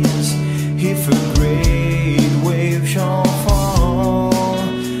days. If a great wave shall fall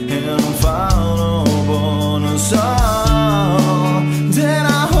and fall upon us all, then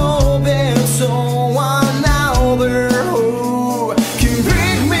I hope that someone out there who can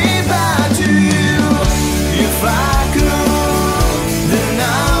bring me back to you. If I could, then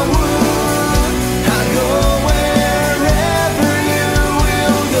I would. I'd go wherever you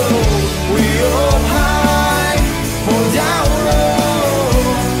will go, way up high or down low.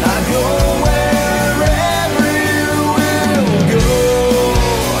 I'd go wherever you will go.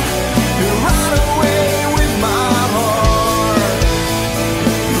 You run away with my heart,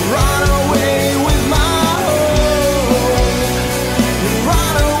 you run away with my home, you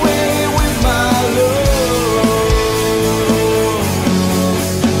run away with my love.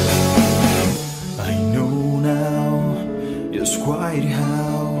 I know now just quite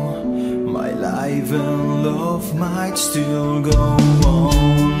how my life and love might still go on.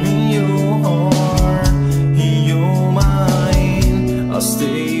 In your heart, in your mind, I'll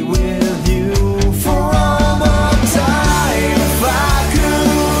stay with you for all the time. If I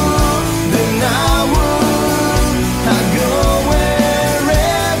could, then I would. I'd go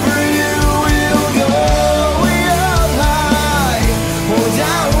wherever you will go, way up high or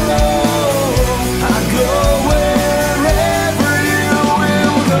down low. I'd go wherever you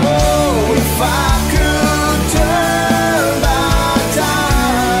will go. If I could turn back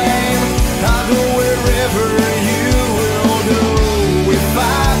time, I'd go wherever you will go. If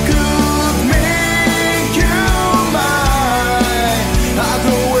I could make you mine, I'd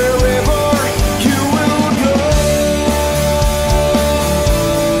go wherever you will go.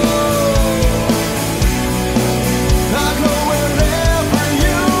 I'd go wherever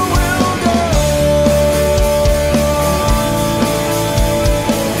you will go.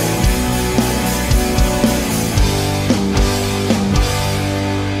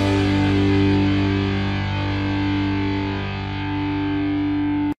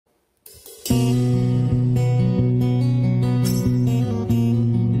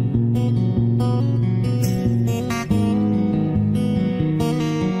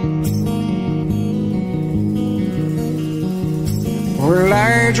 Well,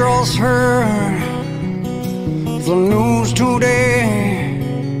 I just heard the news today.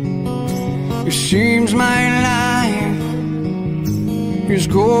 It seems my life is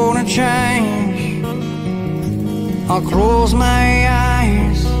gonna change. I close my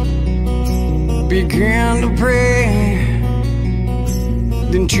eyes, begin to pray.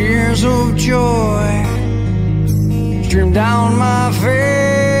 Then tears of joy stream down my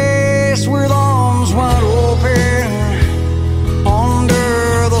face, with arms wide open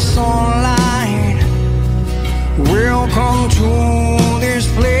under the sunlight. Welcome to this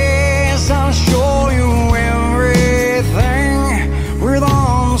place, I'll show you everything, with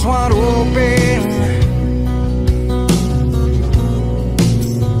arms wide open,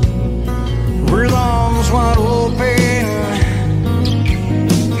 with arms wide open.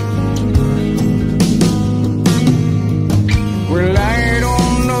 Well, I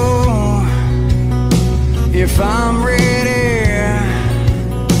don't know if I'm ready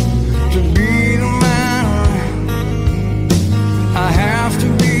to be the man I have to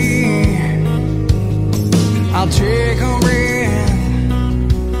be. I'll take a breath,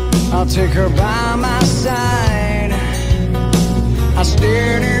 I'll take her by my side. I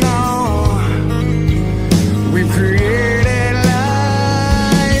stared it all, we created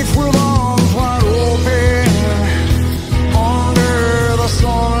life, with arms wide open under the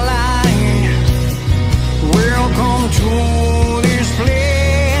sunlight. Welcome to this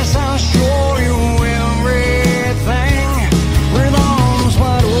place, I'll show you everything, with arms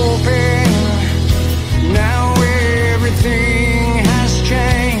wide open. Now everything has changed.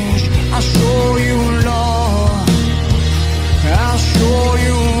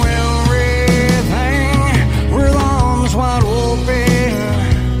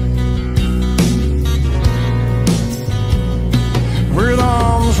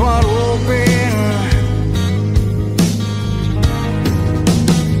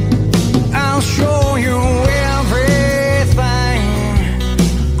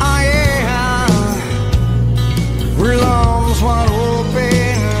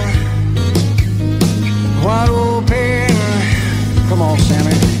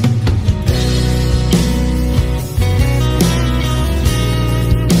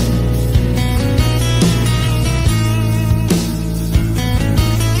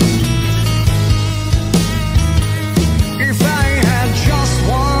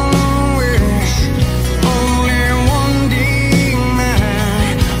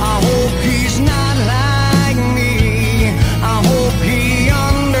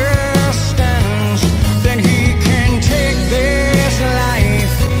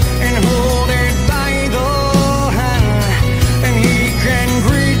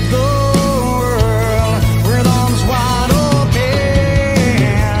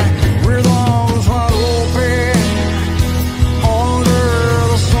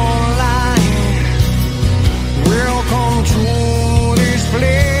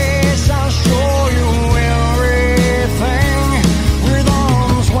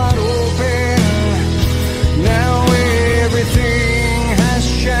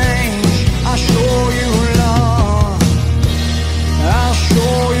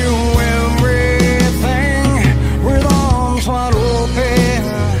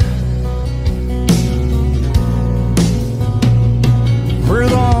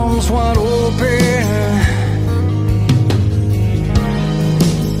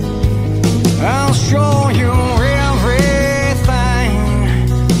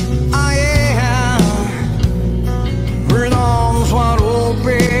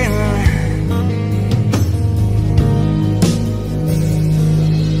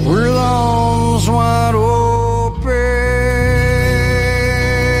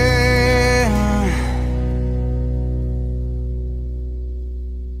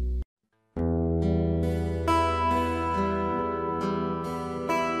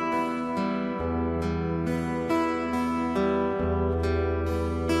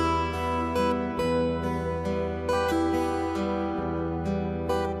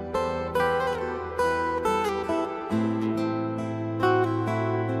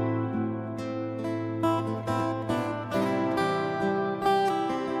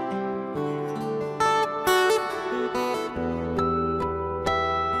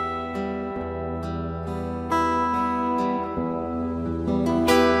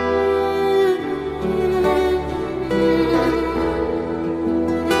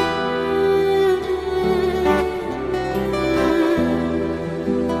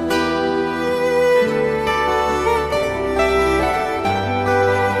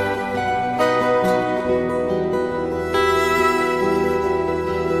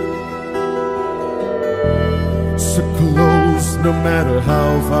 no matter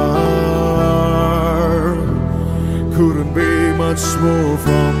how far. Couldn't be much more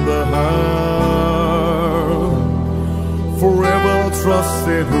from the heart. Forever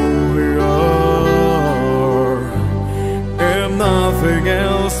trusting who we are, and nothing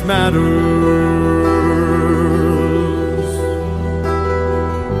else matters.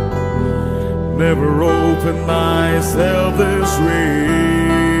 Never opened myself this way.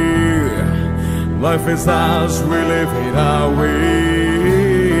 Life is ours, we live it our way.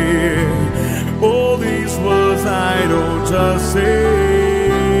 All these words I don't just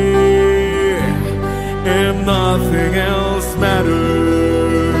say, and nothing else matters.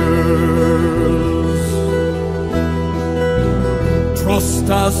 Trust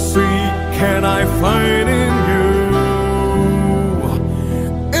I seek, can I find in you?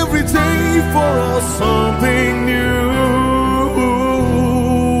 Every day for us something new.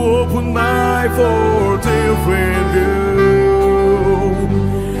 Open eye for different view,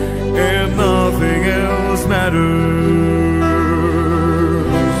 and nothing else matters.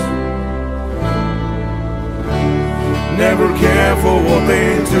 Never care for what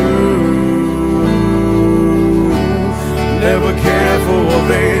they do, never care for what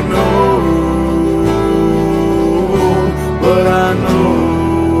they know, but I know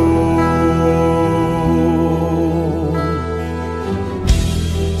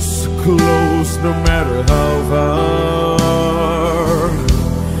so close no matter how far.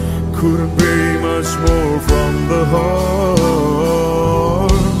 Couldn't be much more from the heart.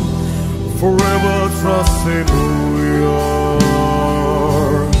 Forever trusting who we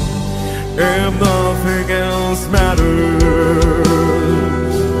are, and nothing else matters.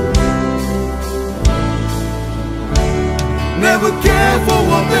 Never care for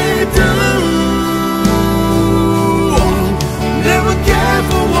what they do, never care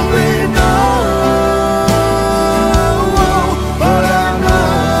for what they know, but I know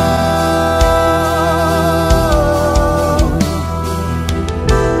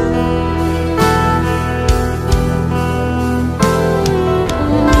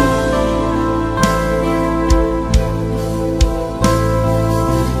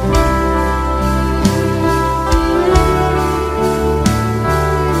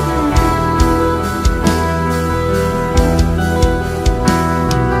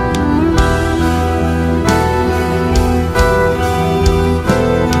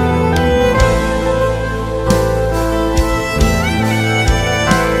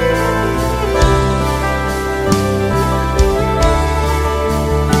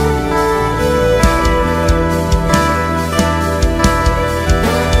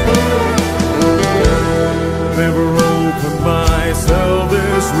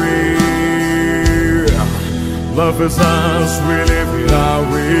love is ours, we live it our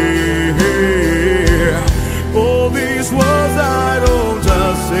way. All these words I don't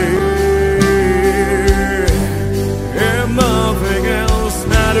just say, and nothing else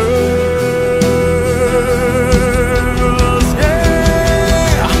matters.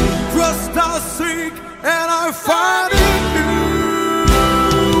 Yeah, trust I seek and I find it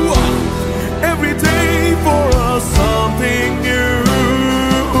new. Every day for us something new.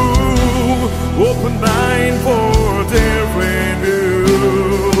 Open mind for different view,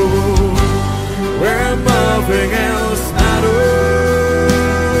 where nothing else matters.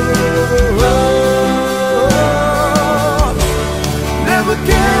 Never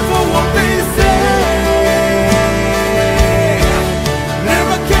care for what they say,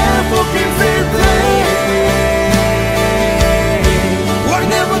 never care for games they play. Or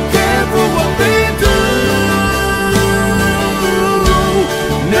never care for what they do,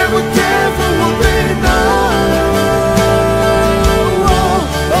 never care for what they know.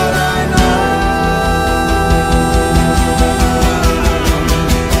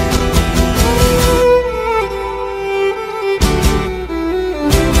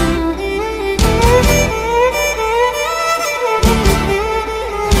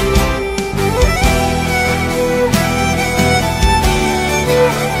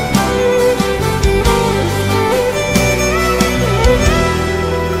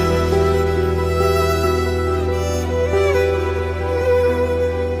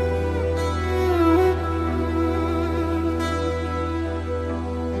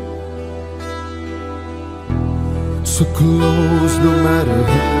 So close no matter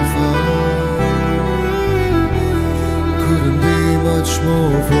how far. Couldn't be much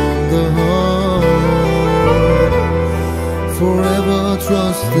more from the heart. Forever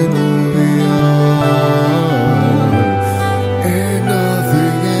trusting who we are, and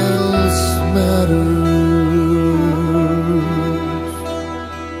nothing else matters.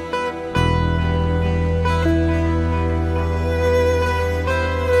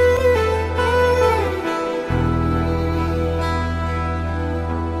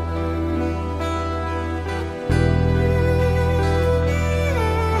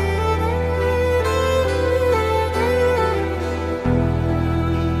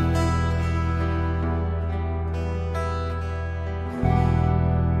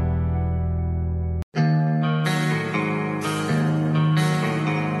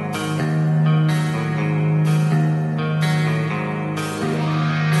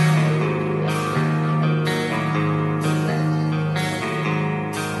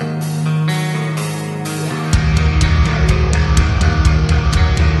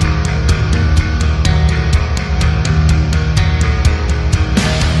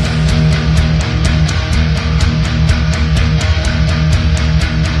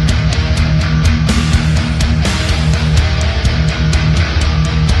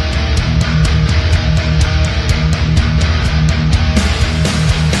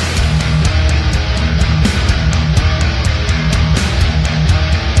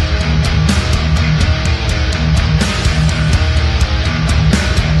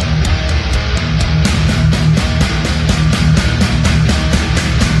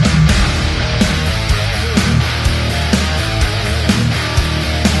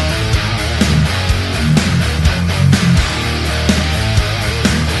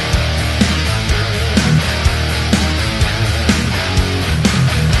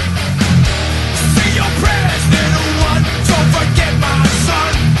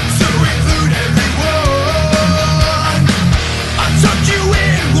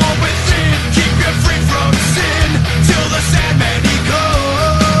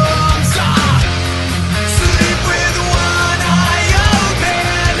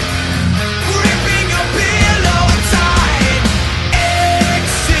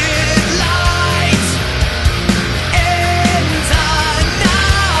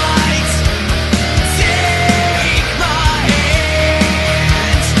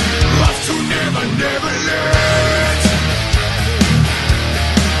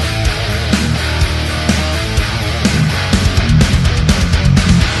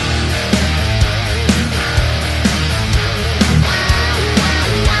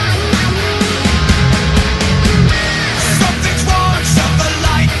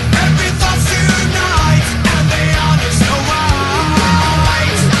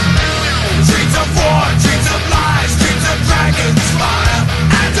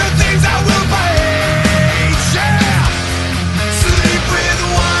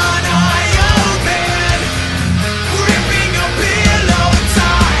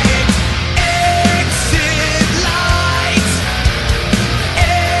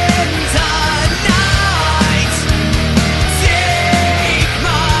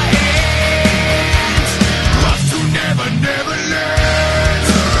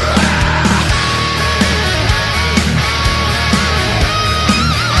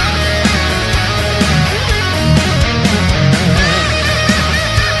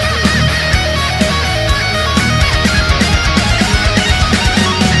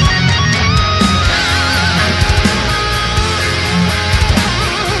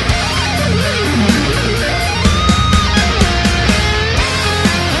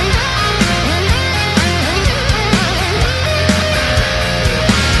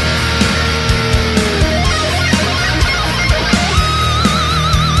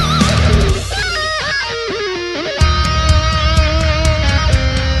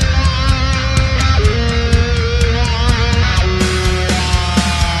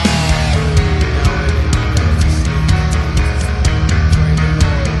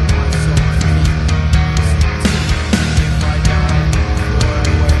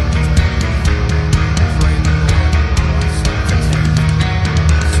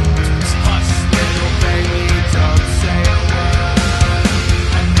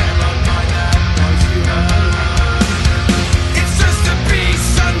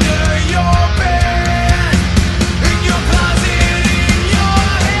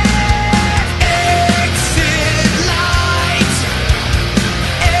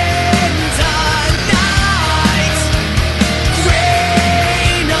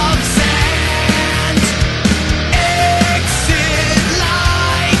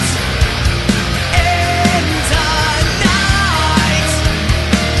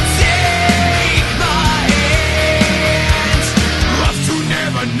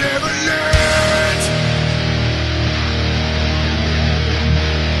 I never